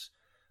Bacchus.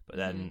 But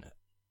then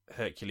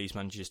Hercules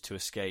manages to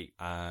escape,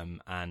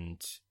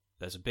 and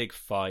there's a big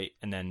fight,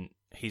 and then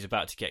he's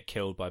about to get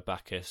killed by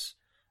Bacchus,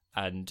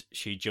 and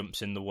she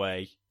jumps in the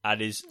way and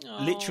is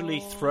literally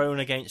thrown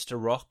against a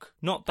rock.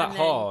 Not that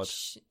hard.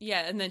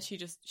 And then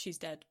she's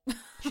dead.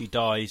 She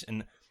dies,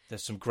 and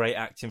there's some great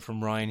acting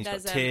from Ryan. He's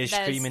got tears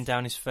streaming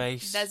down his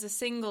face. There's a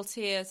single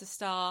tear to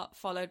start,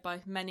 followed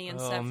by many and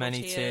several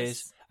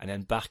tears. And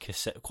then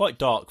Bacchus, quite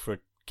dark for a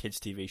kids'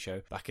 TV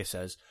show, Bacchus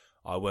says,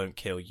 "I won't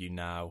kill you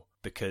now,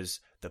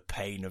 because the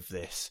pain of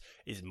this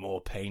is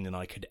more pain than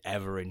I could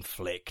ever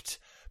inflict.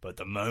 But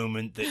the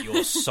moment that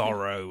your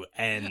sorrow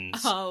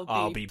ends,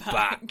 I'll be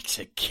back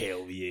to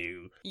kill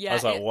you." Yeah, I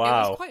was like,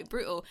 wow. It was quite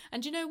brutal.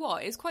 And do you know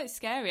what? It's quite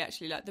scary,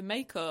 actually. Like, the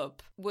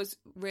makeup was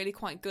really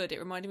quite good. It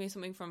reminded me of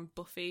something from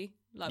Buffy.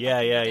 Like,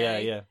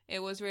 yeah. It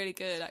was really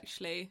good,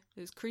 actually. It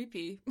was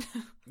creepy.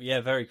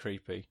 Yeah, very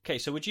creepy. Okay,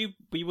 so would you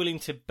be willing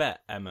to bet,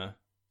 Emma,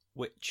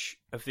 which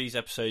of these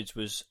episodes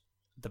was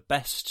the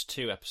best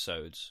two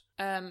episodes?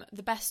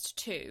 The best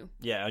two.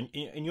 Yeah,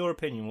 in your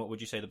opinion, what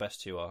would you say the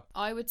best two are?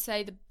 I would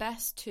say the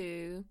best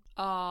two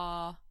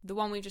are the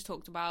one we just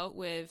talked about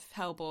with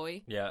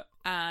Hellboy. Yeah.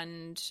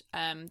 And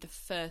the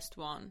first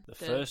one.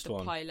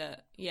 The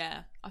pilot.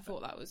 Yeah, I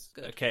thought that was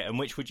good. Okay, and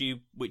which would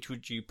you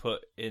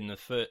put in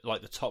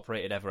the top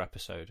rated ever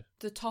episode?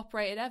 The top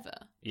rated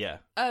ever? Yeah.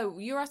 Oh,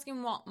 you're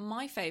asking what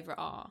my favourite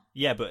are?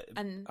 Yeah, but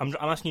I'm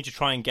asking you to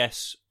try and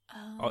guess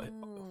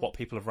what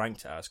people have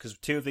ranked it as, because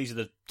two of these are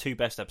the two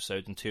best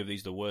episodes and two of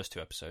these are the worst two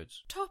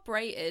episodes. Top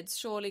rated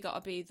surely got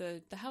to be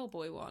the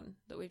Hellboy one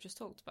that we've just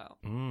talked about.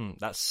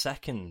 That's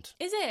second.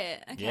 Is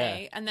it?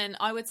 Okay. Yeah. And then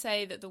I would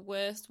say that the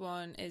worst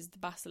one is the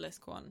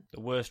Basilisk one.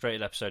 The worst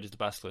rated episode is the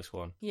Basilisk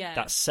one. Yeah.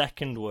 That's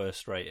second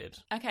worst rated.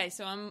 Okay,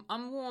 so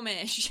I'm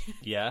warmish.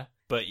 Yeah,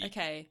 but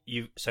okay.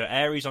 So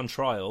Ares on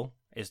Trial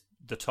is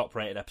the top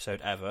rated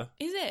episode ever.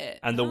 Is it?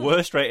 And the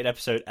worst rated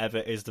episode ever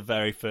is the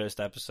very first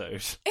episode.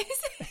 Is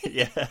it?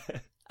 Yeah.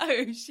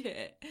 Oh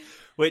shit.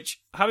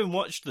 Which, having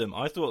watched them,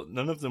 I thought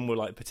none of them were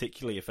like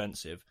particularly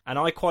offensive, and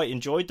I quite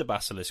enjoyed the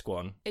Basilisk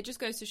one. It just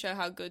goes to show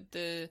how good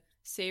the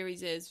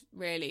series is,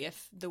 really,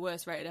 if the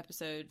worst rated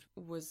episode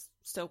was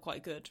still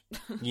quite good.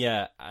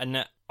 Yeah,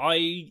 and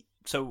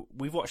so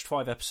we've watched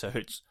 5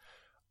 episodes.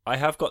 I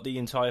have got the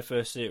entire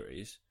first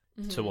series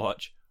to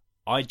watch.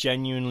 I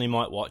genuinely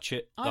might watch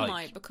it. I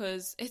might,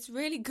 because it's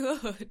really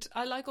good.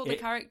 I like all the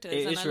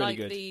characters, and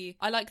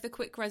I like the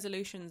quick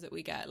resolutions that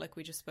we get, like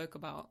we just spoke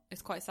about.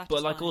 It's quite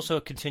satisfying. But like also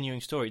a continuing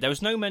story. There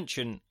was no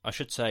mention, I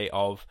should say,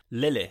 of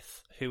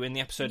Lilith, who in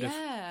the episode of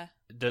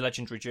The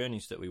Legendary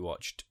Journeys that we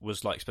watched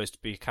was like supposed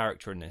to be a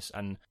character in this,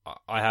 and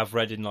I have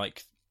read in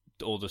like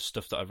all the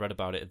stuff that I've read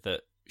about it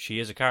that she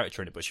is a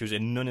character in it, but she was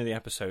in none of the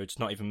episodes,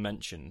 not even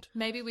mentioned.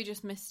 Maybe we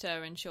just missed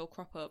her and she'll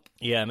crop up.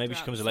 Yeah, maybe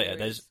she comes later.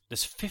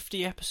 There's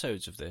 50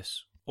 episodes of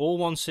this. All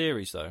one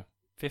series, though.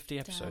 50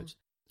 episodes. Damn.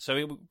 So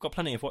we've got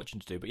plenty of watching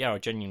to do, but yeah, I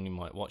genuinely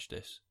might watch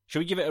this. Should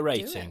we give it a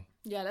rating?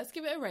 Yeah, let's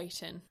give it a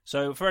rating.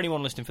 So for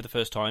anyone listening for the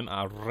first time,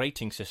 our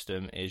rating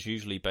system is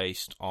usually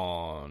based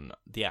on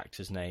the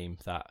actor's name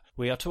that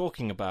we are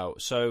talking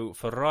about. So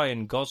for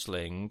Ryan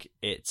Gosling,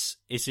 is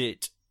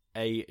it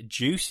a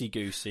juicy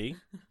goosey,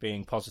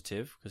 being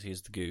positive because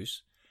he's the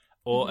goose,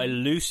 or a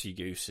loosey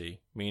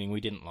goosey, meaning we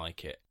didn't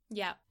like it?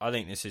 Yeah, I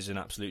think this is an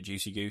absolute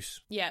juicy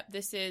goose. Yeah,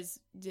 this is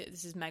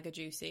mega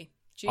juicy.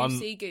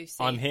 Juicy goosey.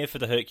 I'm here for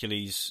the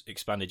Hercules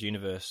expanded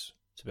universe,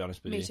 to be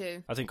honest with you. Me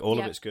too. I think all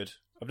of it's good.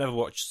 I've never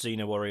watched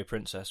Xena Warrior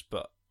Princess,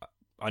 but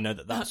I know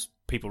that's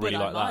people really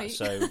like that,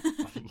 so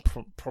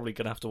I'm probably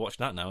going to have to watch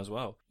that now as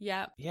well.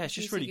 Yeah. Yeah, it's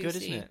just really good,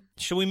 isn't it?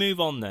 Shall we move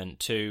on then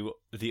to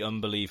The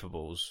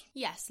Unbelievables?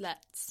 Yes,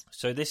 let's.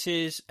 So this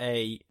is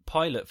a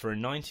pilot for a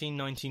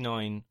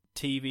 1999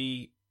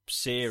 TV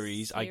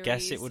series. I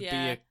guess it would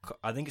be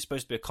I think it's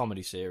supposed to be a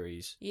comedy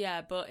series.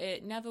 Yeah, but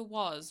it never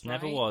was, right?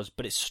 Never was,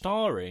 but it's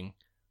starring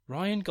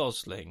Ryan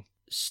Gosling,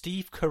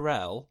 Steve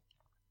Carell,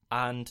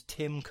 and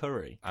Tim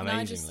Curry. Amazingly. Can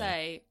I just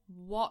say,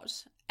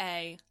 what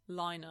a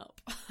lineup.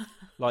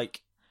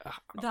 Like,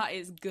 that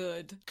is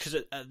good. Because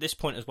at this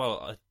point as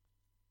well,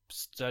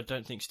 I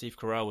don't think Steve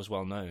Carell was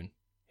well known.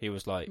 He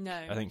was like,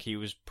 no. I think he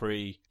was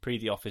pre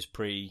The Office,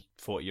 pre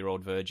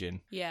 40-year-old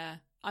virgin. Yeah.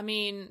 I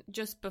mean,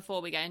 just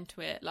before we get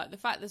into it, like the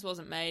fact this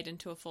wasn't made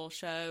into a full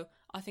show,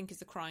 I think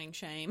is a crying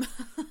shame.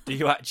 Do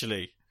you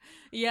actually?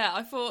 Yeah,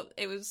 I thought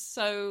it was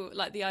so,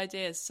 like, the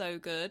idea is so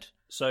good.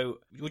 So,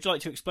 would you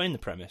like to explain the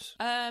premise?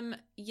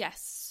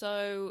 Yes.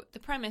 So, the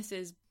premise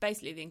is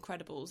basically The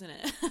Incredibles, isn't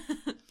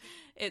it?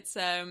 It's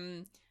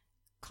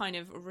kind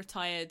of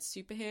retired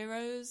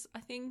superheroes, I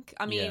think.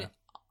 I mean,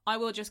 I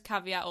will just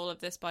caveat all of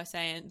this by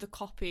saying the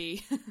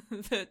copy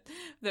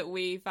that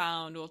we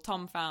found, or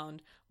Tom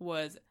found,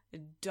 was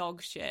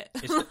dog shit.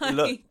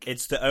 Look,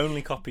 it's the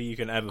only copy you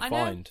can ever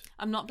find.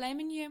 I'm not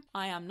blaming you.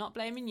 I am not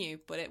blaming you,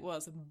 but it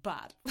was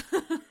bad.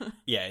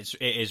 Yeah, it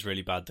is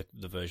really bad,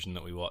 the version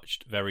that we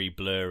watched. Very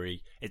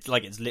blurry. It's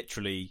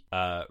literally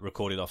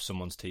recorded off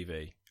someone's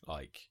TV.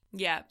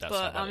 Yeah,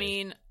 but I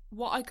mean,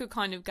 what I could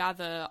kind of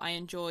gather, I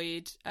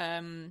enjoyed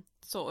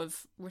sort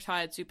of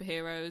retired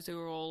superheroes who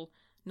were all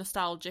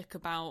nostalgic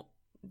about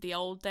the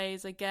old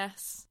days, I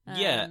guess.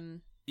 Yeah.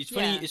 It's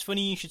funny. It's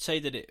funny you should say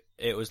that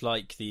it was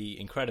like The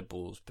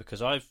Incredibles,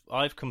 because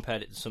I've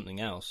compared it to something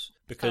else.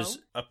 Because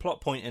a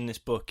plot point in this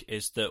book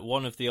is that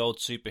one of the old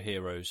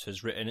superheroes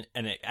has written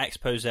an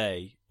expose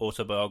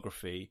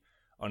autobiography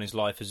on his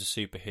life as a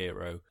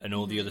superhero, and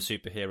all the other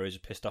superheroes are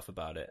pissed off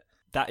about it.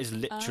 That is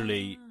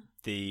literally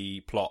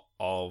the plot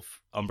of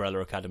Umbrella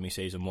Academy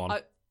season 1.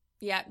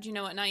 Yeah. Do you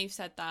know what? Now you've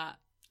said that.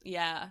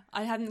 Yeah,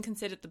 I hadn't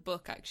considered the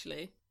book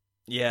actually.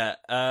 Yeah.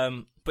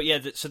 But yeah.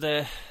 So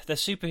they're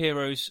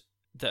superheroes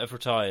that have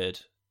retired,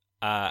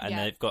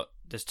 and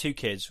there's 2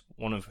 kids,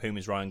 one of whom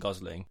is Ryan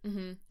Gosling.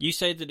 Mm-hmm. You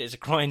say that it's a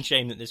crying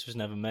shame that this was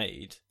never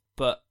made,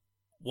 but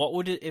what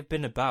would it have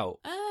been about?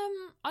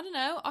 I don't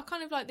know. I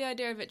kind of like the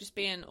idea of it just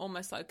being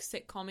almost like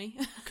sitcom-y.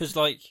 Because,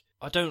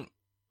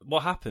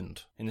 what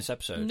happened in this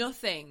episode?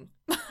 Nothing.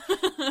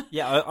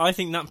 Yeah, I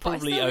think that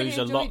probably owes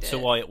a lot to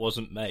why it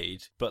wasn't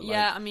made. But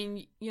yeah, I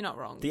mean, you're not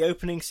wrong. The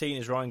opening scene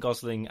is Ryan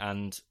Gosling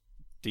and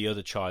the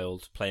other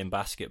child playing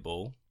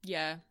basketball.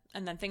 Yeah.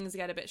 And then things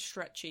get a bit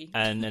stretchy.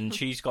 And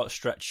she's got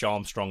Stretch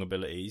Armstrong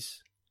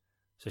abilities.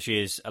 So she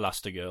is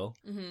Elastigirl.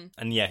 Mm-hmm.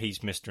 And yeah, he's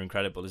Mr.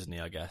 Incredible, isn't he,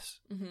 I guess?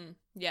 Mm-hmm.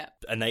 Yeah.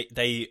 And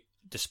they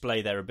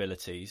display their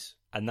abilities.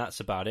 And that's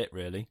about it,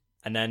 really.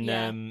 And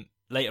then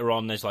later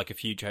on, there's like a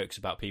few jokes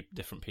about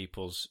different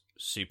people's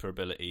super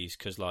abilities.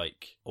 Because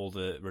like all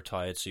the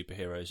retired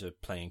superheroes are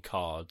playing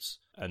cards.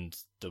 And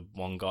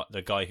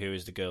the guy who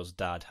is the girl's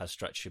dad has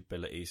stretch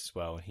abilities as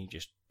well. And he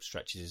just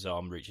stretches his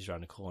arm, reaches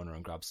around the corner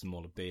and grabs them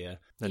all a beer.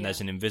 Then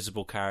there's an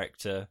invisible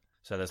character,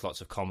 so there's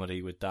lots of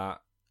comedy with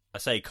that. I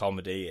say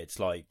comedy, it's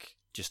like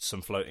just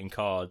some floating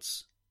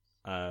cards,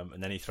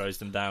 and then he throws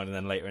them down, and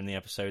then later in the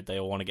episode they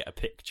all want to get a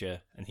picture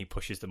and he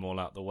pushes them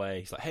all out the way.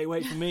 He's like, hey,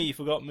 wait for me, you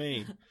forgot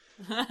me.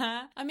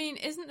 I mean,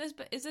 is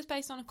this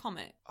based on a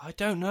comic? I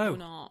don't know. Or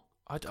not?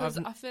 I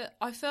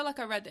feel like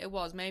I read that it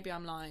was. Maybe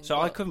I'm lying. So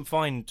I couldn't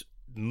find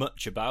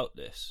much about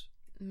this.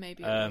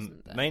 Maybe it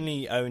wasn't then.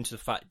 Mainly owing to the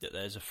fact that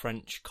there's a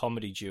French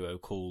comedy duo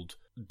called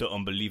the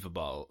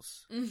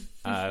Unbelievables.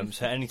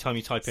 So anytime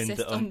you type in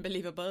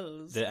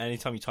Unbelievables,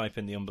 anytime you type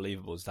in the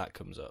Unbelievables, that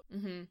comes up.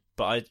 Mm-hmm.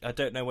 But I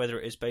don't know whether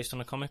it is based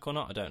on a comic or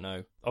not. I don't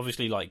know.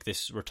 Obviously, like,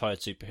 this retired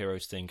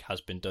superheroes thing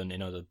has been done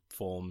in other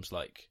forms,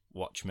 like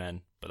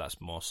Watchmen, but that's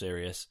more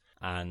serious,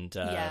 and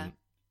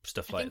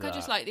stuff like that. I think I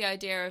just like the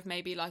idea of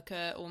maybe like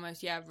a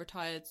almost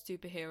retired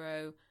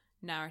superhero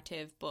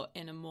narrative, but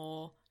in a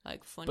more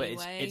like funny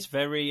way. It's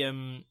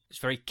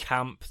very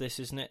camp. This,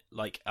 isn't it?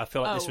 Like, I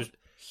feel like this was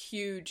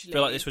hugely. I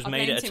feel like this was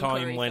made at a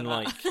time when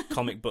like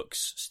comic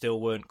books still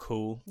weren't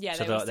cool. Yeah,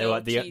 so they're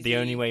like the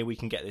only way we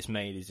can get this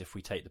made is if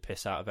we take the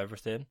piss out of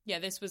everything. Yeah,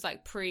 this was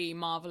like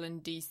pre-Marvel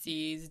and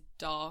DC's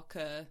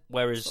darker.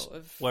 Whereas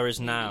movies.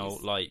 now,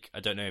 like,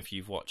 I don't know if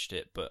you've watched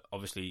it, but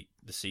obviously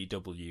the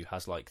CW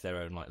has like their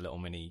own like little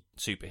mini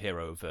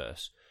superhero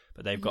verse,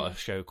 but they've got a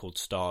show called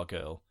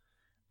Stargirl,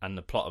 and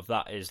the plot of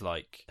that is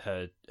like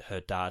her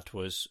dad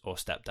was, or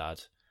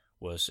stepdad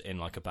was, in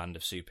like a band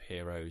of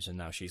superheroes, and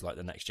now she's like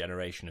the next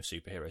generation of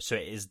superheroes. So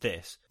it is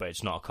this, but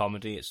it's not a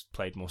comedy, it's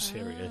played more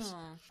serious.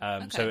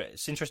 Okay. So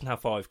it's interesting how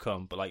far I've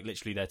come, but like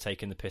literally they're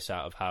taking the piss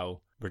out of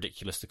how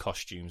ridiculous the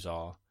costumes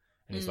are,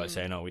 and he's like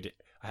saying,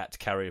 I had to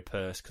carry a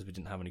purse because we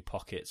didn't have any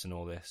pockets and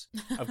all this.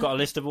 I've got a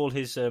list of all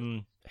his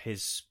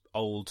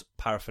old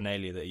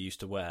paraphernalia that he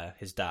used to wear,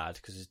 his dad,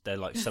 because they're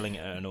like selling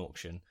it at an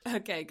auction.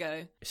 Okay,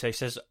 go. So he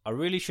says, I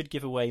really should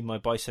give away my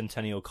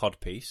bicentennial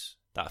codpiece.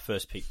 That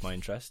first piqued my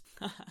interest.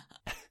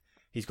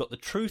 He's got the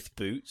truth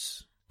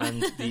boots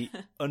and the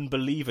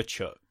unbeliever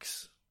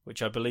chucks,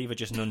 which I believe are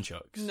just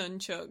nunchucks.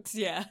 Nunchucks,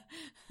 yeah.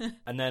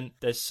 And then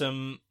there's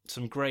some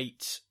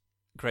great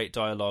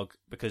dialogue,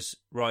 because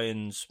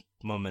Ryan's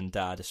mum and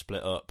dad are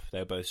split up.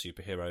 They're both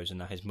superheroes, and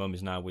now his mum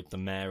is now with the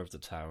mayor of the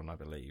town, I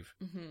believe.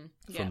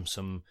 Mm-hmm. From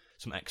some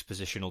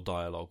expositional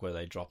dialogue where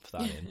they drop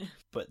that in.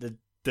 But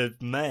the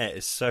mayor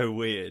is so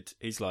weird.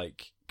 He's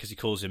like, because he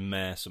calls him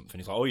Mayor something.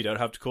 He's like, oh, you don't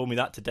have to call me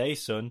that today,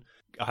 son.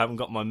 I haven't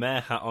got my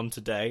mayor hat on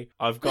today.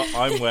 I'm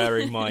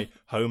wearing my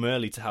home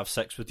early to have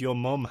sex with your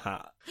mum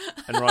hat.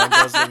 And Ryan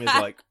Gosling is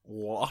like,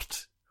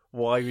 what?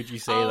 Why would you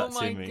say that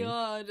to me?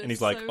 God, and he's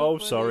like, so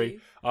funny. Sorry,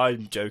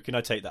 I'm joking.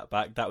 I take that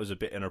back. That was a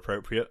bit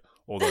inappropriate.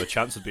 Although a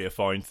chance would be a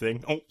fine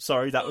thing. Oh,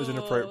 sorry, that was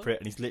inappropriate.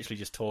 And he's literally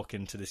just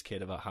talking to this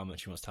kid about how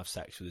much he wants to have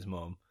sex with his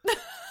mum.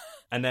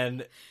 And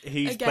then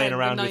he's playing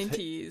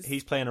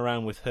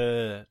around with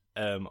her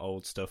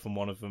old stuff, and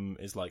one of them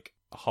is like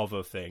a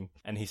hover thing,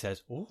 and he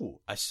says,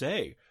 "Oh, I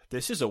say,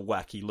 this is a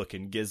wacky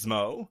looking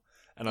gizmo,"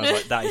 and I was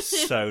like, "That is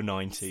so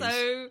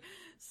 90s."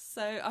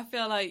 So I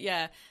feel like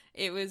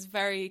it was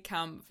very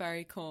camp,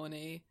 very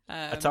corny.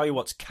 I tell you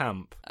what's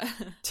camp: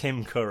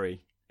 Tim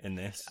Curry in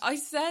this. I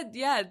said,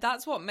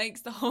 that's what makes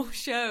the whole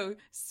show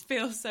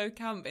feel so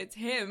camp. It's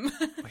him.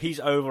 He's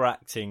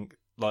overacting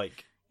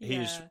like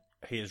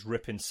He is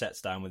ripping sets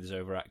down with his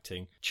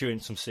overacting, chewing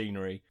some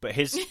scenery. But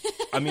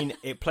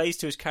it plays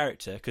to his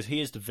character, because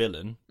he is the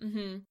villain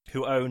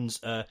who owns,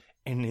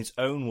 in his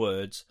own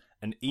words,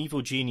 an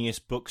evil genius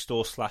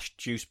bookstore /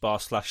 juice /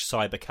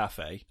 cyber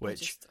cafe.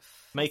 Which,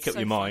 make up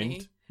your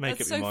mind.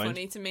 That's so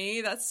funny to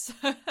me. That's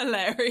so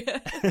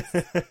hilarious.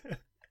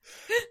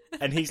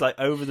 And he's like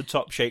over the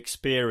top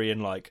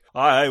Shakespearean, like,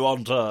 I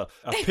want a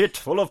pit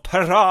full of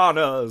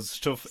piranhas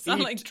to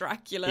sound like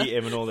Dracula. Eat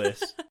him and all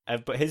this.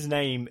 But his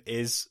name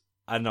is,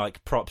 and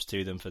like props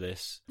to them for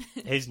this,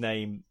 his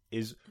name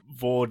is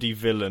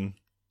Vaudevillain.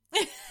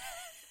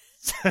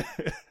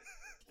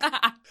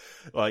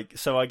 Like,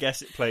 so I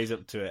guess it plays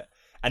up to it.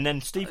 And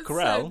then Steve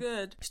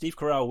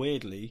Carell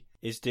weirdly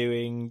is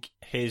doing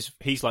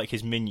he's like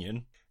his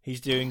minion.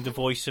 He's doing the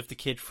voice of the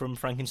kid from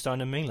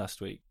Frankenstein and Me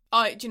last week.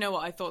 Do you know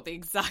what? I thought the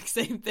exact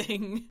same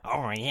thing.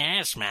 Oh,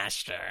 yes,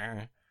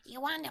 master. You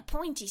want a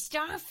pointy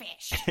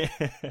starfish?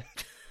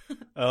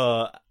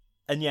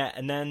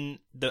 And then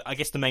I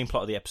guess the main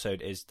plot of the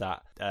episode is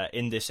that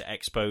in this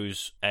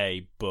expose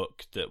a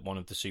book that one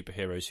of the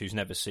superheroes who's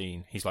never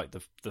seen, he's like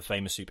the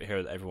famous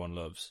superhero that everyone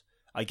loves.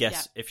 I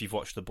guess if you've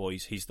watched The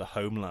Boys, he's the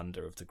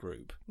Homelander of the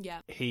group.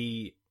 Yeah.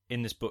 He,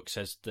 in this book,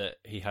 says that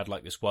he had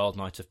like this wild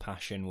night of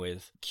passion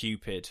with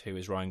Cupid, who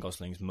is Ryan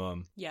Gosling's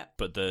mum. Yeah.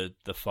 But the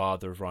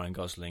father of Ryan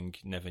Gosling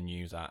never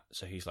knew that,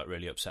 so he's like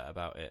really upset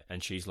about it.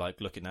 And she's like,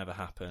 look, it never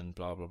happened,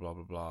 blah, blah, blah,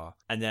 blah, blah.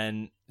 And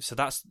then, so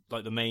that's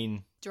like the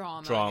main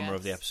drama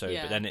of the episode.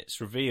 Yeah. But then it's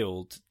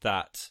revealed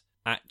that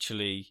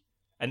actually,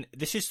 and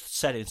this is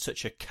said in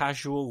such a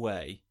casual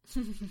way,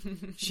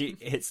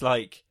 it's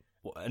like,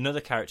 another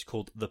character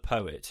called the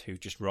Poet, who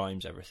just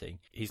rhymes everything.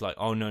 He's like,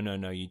 oh,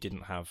 no, you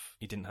didn't have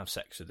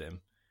sex with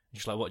him. And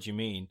she's like, what do you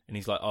mean? And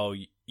he's like, oh,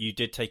 you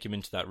did take him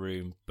into that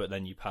room, but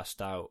then you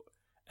passed out.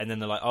 And then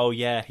they're like, oh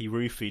yeah, he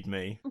roofied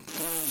me.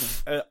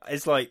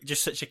 It's like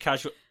just such a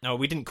casual. No,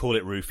 we didn't call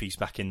it roofies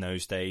back in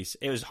those days.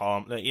 It was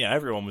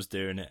everyone was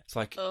doing it. It's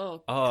like,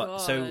 God.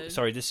 So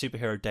sorry, this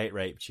superhero date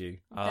raped you.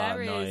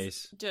 There nice.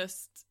 Is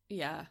just.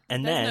 Yeah,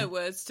 and there's no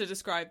words to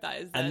describe that,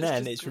 is there? And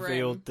then it's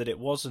revealed that it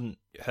wasn't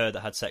her that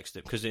had sex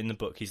with him, because in the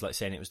book he's like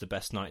saying it was the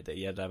best night that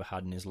he had ever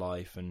had in his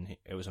life, and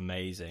it was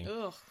amazing.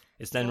 Ugh,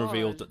 it's then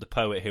revealed that the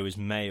Poet, who is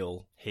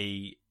male,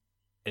 he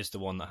is the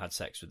one that had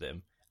sex with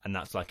him. And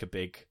that's like a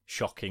big,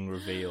 shocking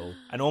reveal.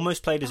 And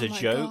almost played as a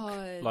joke,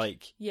 God.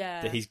 like,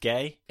 Yeah. that he's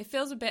gay. It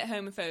feels a bit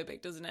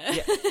homophobic, doesn't it?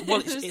 Yeah.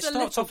 Well, Just it a starts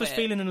little off as bit.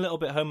 feeling a little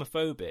bit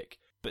homophobic,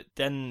 but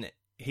then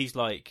he's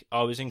like,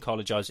 I was in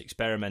college, I was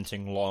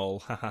experimenting,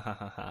 lol, ha ha ha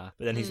ha ha.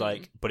 But then he's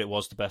like, but it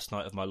was the best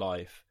night of my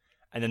life.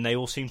 And then they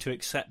all seem to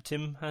accept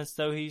him as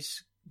though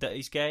he's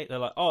gay. They're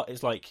like, oh,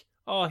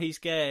 he's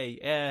gay.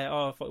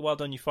 Yeah, well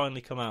done, you finally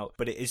come out.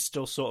 But it is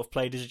still sort of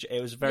played as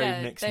it was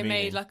very mixed they meaning.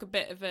 made like a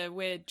bit of a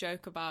weird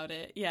joke about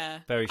it. Yeah,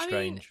 Very I mean,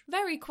 strange.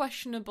 very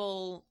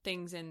questionable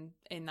things in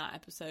that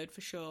episode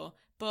for sure.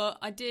 But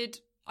I do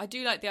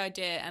like the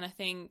idea, and I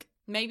think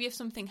maybe if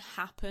something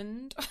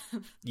happened,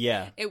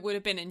 Yeah. it would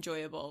have been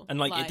enjoyable. And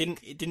like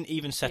it didn't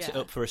even set it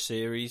yeah. up for a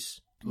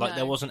series. Like No.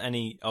 there wasn't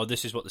any,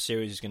 this is what the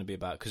series is going to be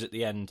about. Because at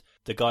the end,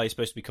 the guy is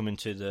supposed to be coming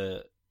to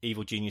the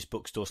Evil Genius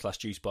bookstore /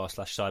 juice bar /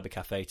 cyber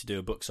cafe to do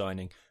a book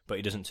signing, but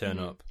he doesn't turn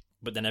up.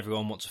 But then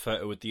everyone wants a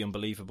photo with the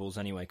Unbelievables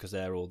anyway because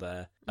they're all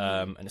there.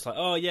 And it's like,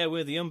 oh yeah,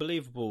 we're the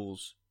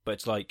Unbelievables. But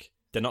it's like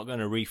they're not going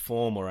to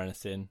reform or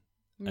anything.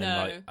 No.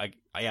 And like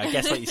I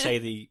guess like you say,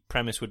 the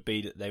premise would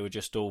be that they were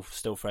just all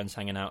still friends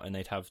hanging out and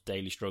they'd have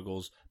daily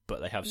struggles,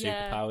 but they have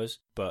Yeah. superpowers.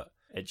 But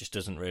it just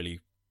didn't really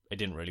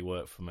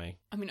work for me.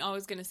 I mean, I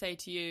was going to say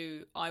to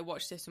you, I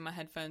watched this with my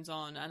headphones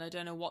on, and I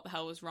don't know what the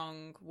hell was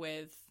wrong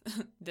with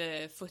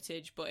the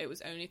footage, but it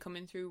was only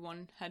coming through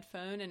one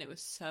headphone, and it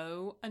was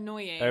so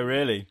annoying. Oh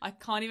really? I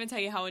can't even tell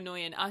you how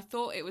annoying. I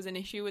thought it was an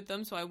issue with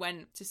them, so I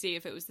went to see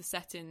if it was the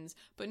settings,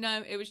 but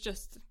no, it was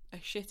just a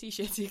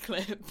shitty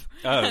clip.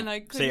 Oh, and I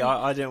couldn't... see,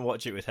 I didn't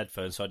watch it with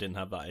headphones, so I didn't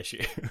have that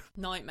issue.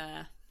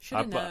 Nightmare. Should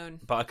have known.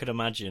 But I could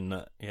imagine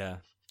that, yeah,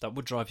 that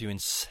would drive you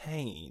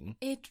insane.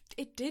 It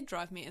did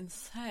drive me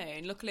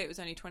insane. Luckily, it was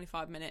only a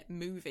 25-minute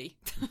movie.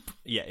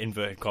 Yeah,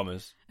 inverted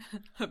commas.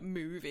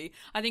 Movie.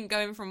 I think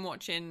going from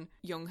watching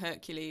Young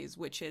Hercules,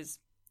 which is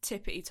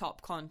tippity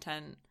top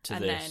content, to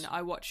and this. then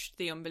I watched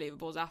The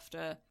Unbelievables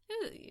after.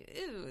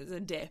 It was a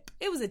dip.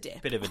 It was a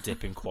dip. Bit of a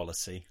dip in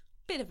quality.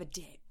 Bit of a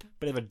dip.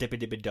 Bit of a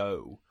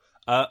dippy-dippy-do.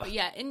 But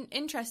yeah,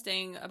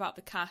 interesting about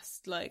the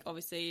cast. Like,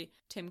 obviously,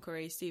 Tim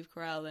Curry, Steve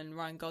Carell, and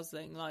Ryan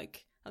Gosling.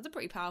 Like, that's a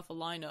pretty powerful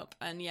lineup,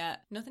 and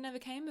yet nothing ever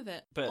came of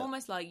it. But-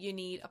 almost like you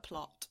need a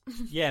plot.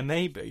 Yeah,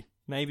 maybe.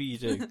 Maybe you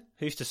do.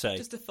 Who's to say?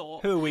 Just a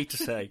thought. Who are we to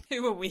say?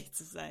 Who are we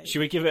to say? Should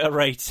we give it a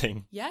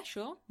rating? Yeah,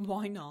 sure.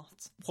 Why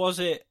not? Was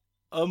it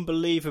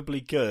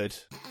unbelievably good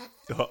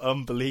or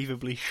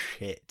unbelievably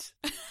shit?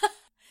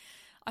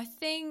 I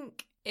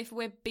think if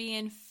we're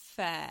being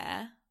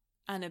fair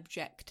and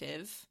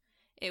objective,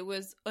 it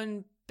was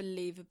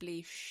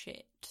unbelievably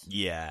shit.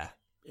 Yeah,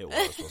 it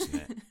was, wasn't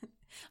it?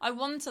 I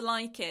want to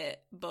like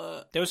it,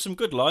 but There were some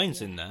good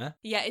lines in there.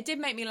 yeah, it did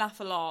make me laugh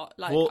a lot.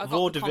 Like, I got the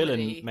Vaudeville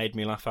comedy. made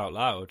me laugh out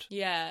loud.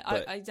 Yeah,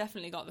 but I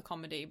definitely got the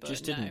comedy, but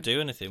Just no. didn't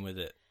do anything with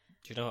it.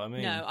 Do you know what I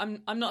mean? No,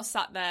 I'm not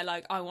sat there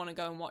like I want to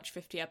go and watch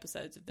 50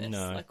 episodes of this,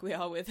 No. like we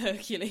are with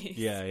Hercules.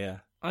 Yeah.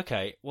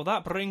 Okay, well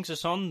that brings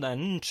us on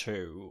then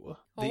to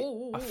the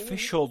Oh.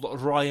 official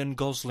Ryan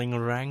Gosling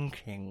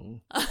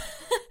ranking.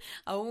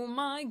 Oh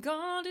my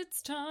god,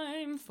 it's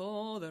time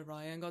for the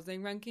Ryan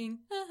Gosling ranking.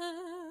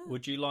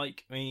 Would you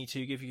like me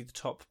to give you the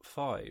top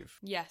 5?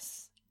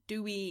 Yes.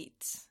 Do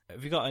it.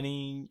 Have you got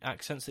any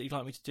accents that you'd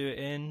like me to do it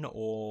in,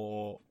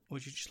 or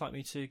would you just like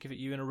me to give it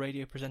you in a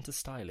radio presenter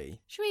styley?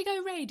 Should we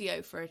go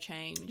radio for a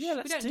change? Yeah,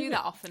 let's we don't do do it.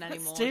 that often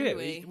anymore, Let's do it.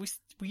 we?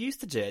 We used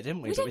to do it,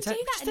 didn't we? We But don't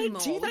do that just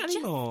anymore. Don't do that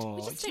anymore.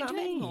 We just Do you don't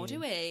know do what it I anymore, mean? do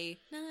we?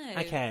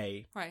 No.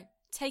 Okay. Right.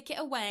 Take it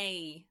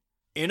away.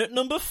 In at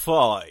number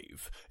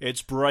 5,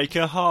 it's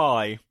Breaker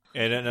High.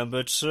 In at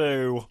number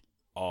 2,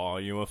 Are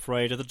You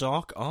Afraid of the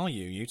Dark? Are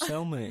you? You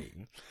tell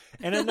me.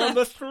 In at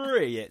number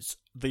 3, it's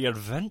The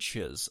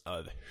Adventures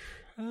of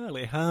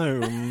Shirley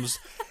Holmes.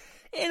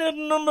 In at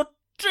number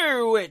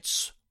 2,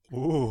 it's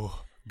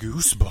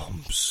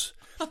Goosebumps.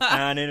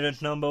 And in at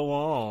number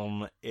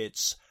 1,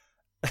 it's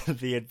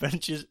The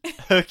Adventures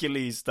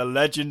Hercules, The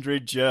Legendary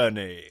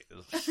Journeys.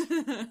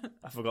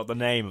 I forgot the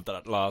name of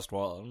that last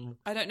one.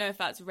 I don't know if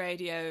that's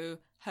radio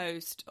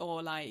host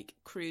or like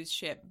cruise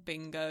ship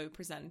bingo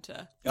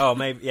presenter. Oh,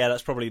 maybe, yeah,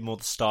 that's probably more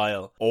the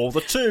style. All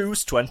the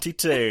 2's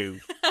 22.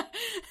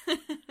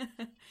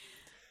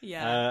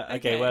 Yeah.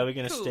 Okay, where are we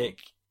going to cool. stick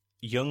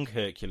Young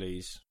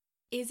Hercules?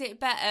 Is it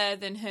better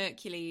than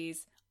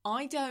Hercules?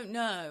 I don't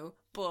know,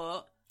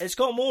 but It's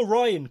got more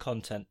Ryan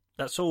content.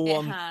 That's all It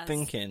I'm has.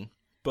 thinking.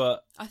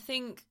 But I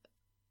think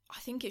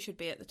it should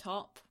be at the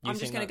top. You I'm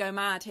just think going to that- go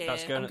mad here.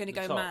 that's going I'm at going to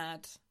the go top?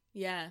 mad.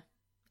 Yeah.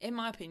 In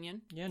my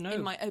opinion. yeah, no.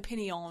 In my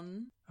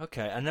opinion.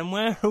 Okay, and then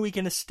where are we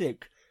going to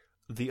stick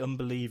The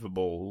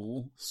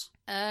Unbelievables?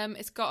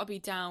 It's got to be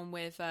down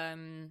with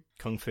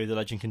Kung Fu: The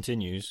Legend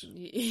Continues.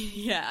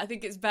 yeah, I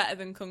think it's better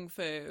than Kung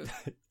Fu.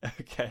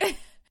 Okay.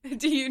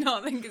 Do you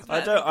not think it's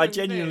better? I than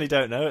genuinely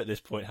Kung Fu? don't know at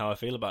this point how I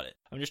feel about it.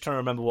 I'm just trying to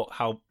remember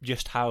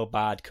how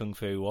bad Kung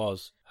Fu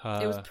was.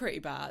 It was pretty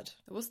bad.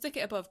 We'll stick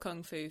it above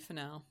Kung Fu for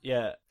now.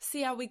 Yeah.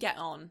 See how we get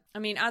on. I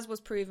mean, as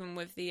was proven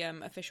with the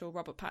official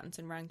Robert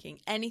Pattinson ranking,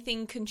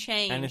 anything can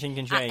change. Anything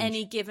can at change.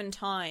 any given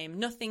time.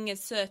 Nothing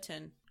is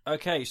certain.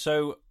 Okay,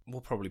 so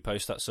we'll probably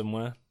post that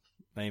somewhere,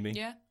 maybe.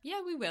 Yeah,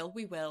 we will.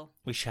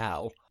 We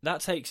shall.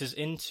 That takes us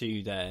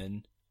into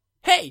then...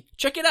 Hey,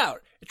 check it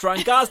out! It's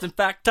Ryan Gosling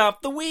Fact of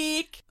the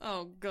Week!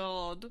 Oh,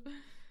 God.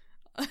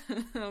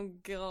 Oh,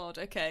 God.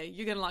 Okay,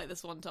 you're going to like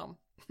this one, Tom.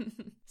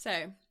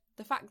 So,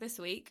 the fact this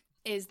week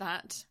is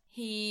that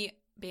he,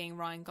 being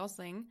Ryan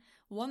Gosling,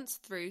 once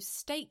threw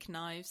steak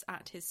knives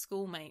at his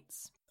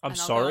schoolmates. I'm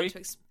sorry?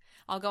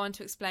 I'll go on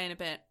to explain a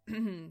bit.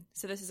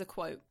 So this is a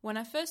quote. When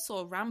I first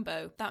saw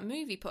Rambo, that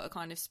movie put a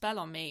kind of spell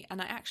on me,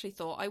 and I actually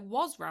thought I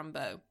was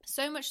Rambo.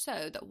 So much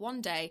so that one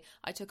day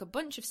I took a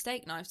bunch of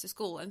steak knives to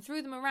school and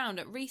threw them around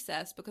at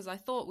recess because I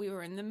thought we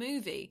were in the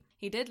movie.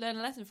 He did learn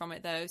a lesson from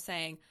it though,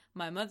 saying,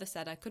 "My mother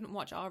said I couldn't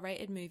watch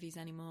R-rated movies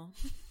anymore."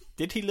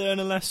 Did he learn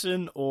a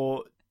lesson,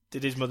 or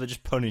did his mother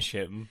just punish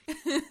him?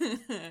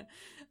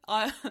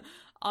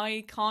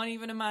 I can't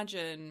even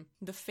imagine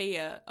the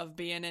fear of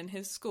being in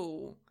his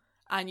school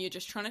and you're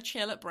just trying to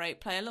chill at break,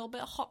 play a little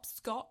bit of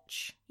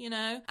hopscotch, you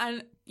know,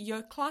 and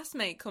your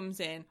classmate comes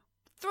in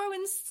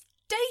throwing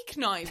steak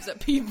knives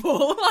at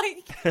people.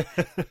 Like,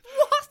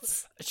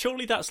 what?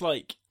 Surely that's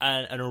like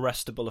an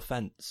arrestable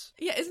offence.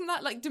 Yeah, isn't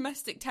that like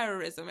domestic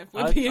terrorism, if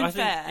we're being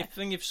fair? I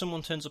think if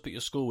someone turns up at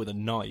your school with a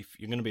knife,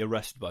 you're going to be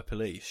arrested by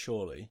police,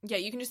 surely. Yeah,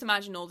 you can just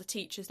imagine all the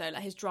teachers, though,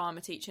 like his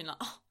drama teaching, like,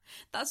 oh,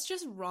 that's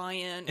just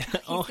Ryan. He's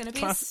going to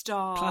be a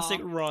star.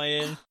 Classic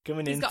Ryan,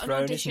 coming in, He's got an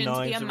throwing his audition to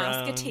knives be a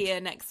around.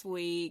 Mouseketeer next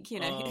week,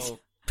 you know.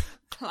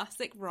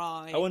 Classic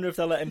Ryan. I wonder if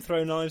they'll let him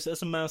throw knives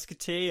as a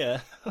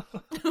Mouseketeer.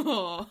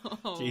 Oh.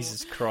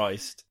 Jesus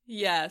Christ.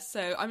 Yeah,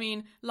 so, I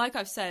mean, like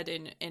I've said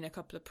in a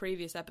couple of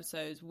previous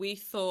episodes, we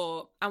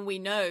thought, and we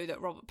know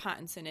that Robert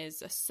Pattinson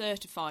is a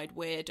certified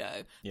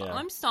weirdo, yeah. But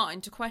I'm starting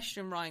to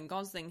question Ryan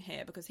Gosling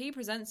here, because he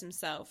presents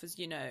himself as,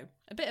 you know,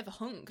 a bit of a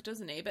hunk,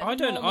 doesn't he? I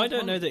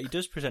don't know that he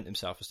does present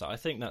himself as that. I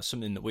think that's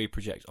something that we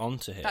project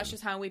onto him. That's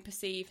just how we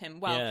perceive him.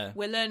 Well,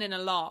 We're learning a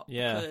lot,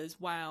 because,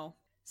 wow.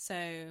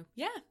 So,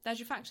 yeah, there's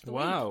your fact of the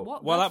week.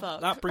 What the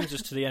fuck? That brings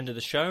us to the end of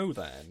the show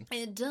then.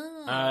 It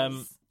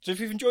does. So if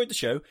you've enjoyed the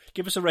show,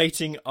 give us a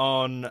rating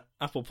on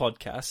Apple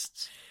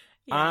Podcasts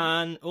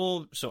and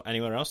also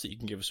anywhere else that you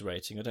can give us a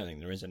rating. I don't think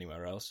there is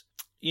anywhere else.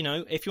 You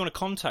know, if you want to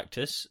contact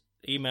us,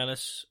 email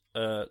us,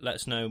 let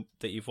us know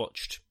that you've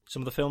watched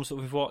some of the films that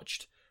we've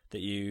watched,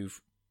 that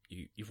you've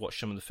watched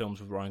some of the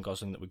films with Ryan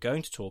Gosling that we're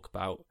going to talk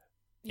about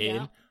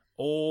in.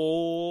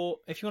 Or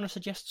if you want to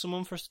suggest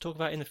someone for us to talk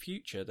about in the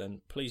future,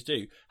 then please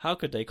do. How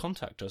could they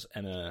contact us,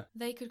 Emma?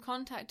 They could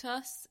contact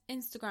us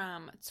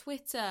Instagram,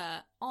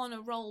 Twitter, On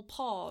a Roll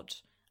Pod.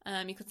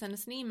 You could send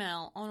us an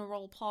email,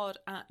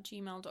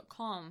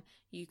 onarollpod@gmail.com.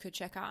 You could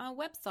check out our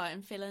website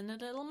and fill in a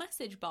little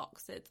message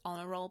box. It's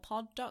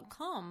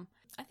onarollpod.com.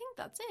 I think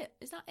that's it.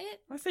 Is that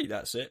it? I think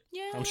that's it.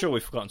 Yeah. I'm sure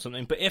we've forgotten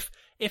something. But if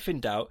in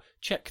doubt,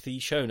 check the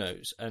show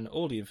notes and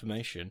all the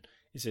information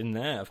is in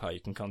there of how you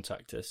can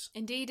contact us.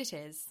 Indeed it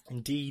is.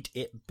 Indeed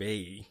it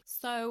be.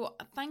 So,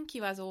 thank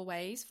you as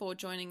always for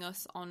joining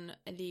us on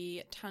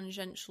the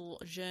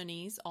tangential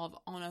journeys of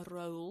On a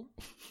Roll.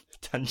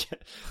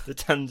 The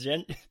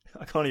tangent...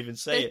 I can't even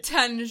say it.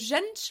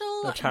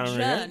 Tangential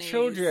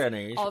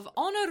journeys of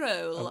On a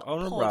Roll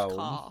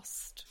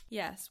podcast.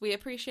 Yes, we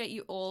appreciate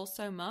you all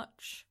so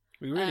much.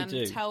 We really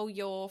do. Tell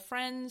your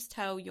friends,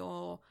 tell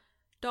your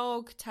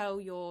dog,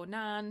 tell your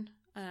nan,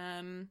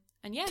 and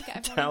yeah, get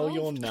everyone Tell involved.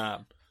 your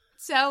nan.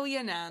 Tell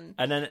your nan.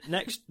 And then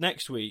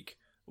next week,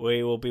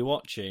 we will be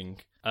watching,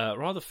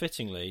 rather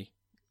fittingly,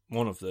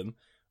 one of them,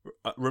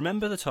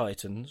 Remember the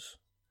Titans,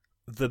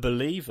 The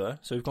Believer,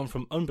 so we've gone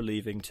from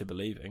unbelieving to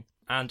believing,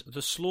 and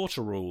The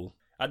Slaughter Rule.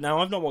 And now,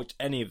 I've not watched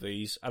any of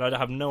these, and I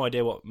have no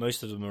idea what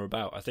most of them are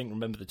about. I think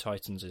Remember the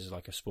Titans is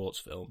like a sports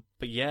film.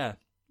 But yeah,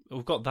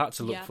 we've got that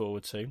to look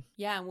forward to.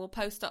 Yeah, and we'll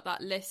post up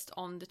that list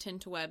on the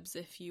Tinterwebs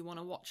if you want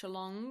to watch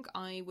along.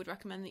 I would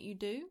recommend that you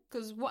do,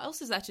 because what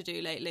else is there to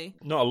do lately?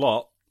 Not a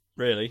lot,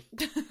 really.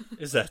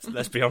 Is there?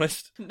 Let's be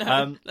honest.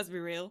 No, let's be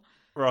real.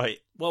 Right.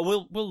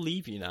 Well, we'll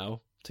leave you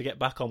now to get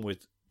back on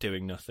with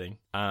doing nothing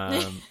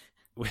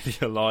with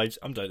your lives.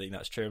 I don't think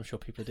that's true. I'm sure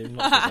people are doing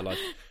lots with their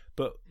lives.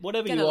 But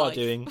whatever you are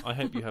doing, I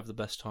hope you have the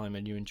best time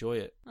and you enjoy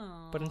it.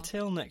 Aww. But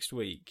until next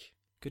week,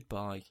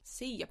 goodbye.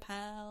 See ya,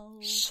 pal.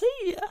 See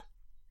ya.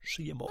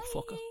 See ya,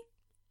 motherfucker. Bye.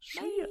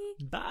 See ya.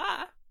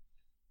 Bye.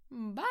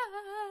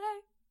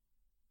 Bye.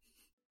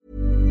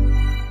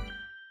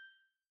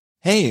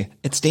 Hey,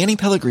 it's Danny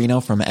Pellegrino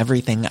from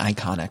Everything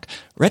Iconic.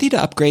 Ready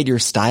to upgrade your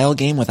style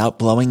game without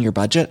blowing your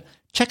budget?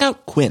 Check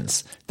out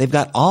Quince. They've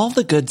got all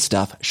the good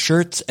stuff,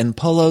 shirts and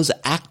polos,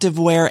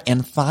 activewear,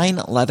 and fine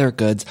leather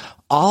goods,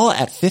 all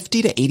at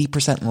 50 to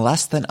 80%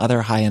 less than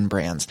other high-end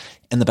brands.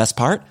 And the best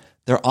part?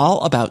 They're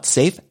all about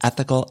safe,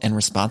 ethical, and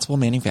responsible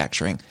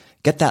manufacturing.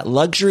 Get that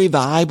luxury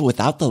vibe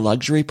without the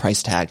luxury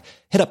price tag.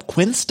 Hit up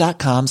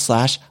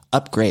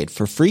quince.com/upgrade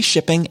for free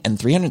shipping and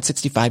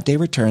 365-day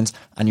returns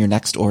on your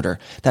next order.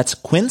 That's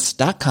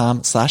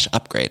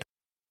quince.com/upgrade.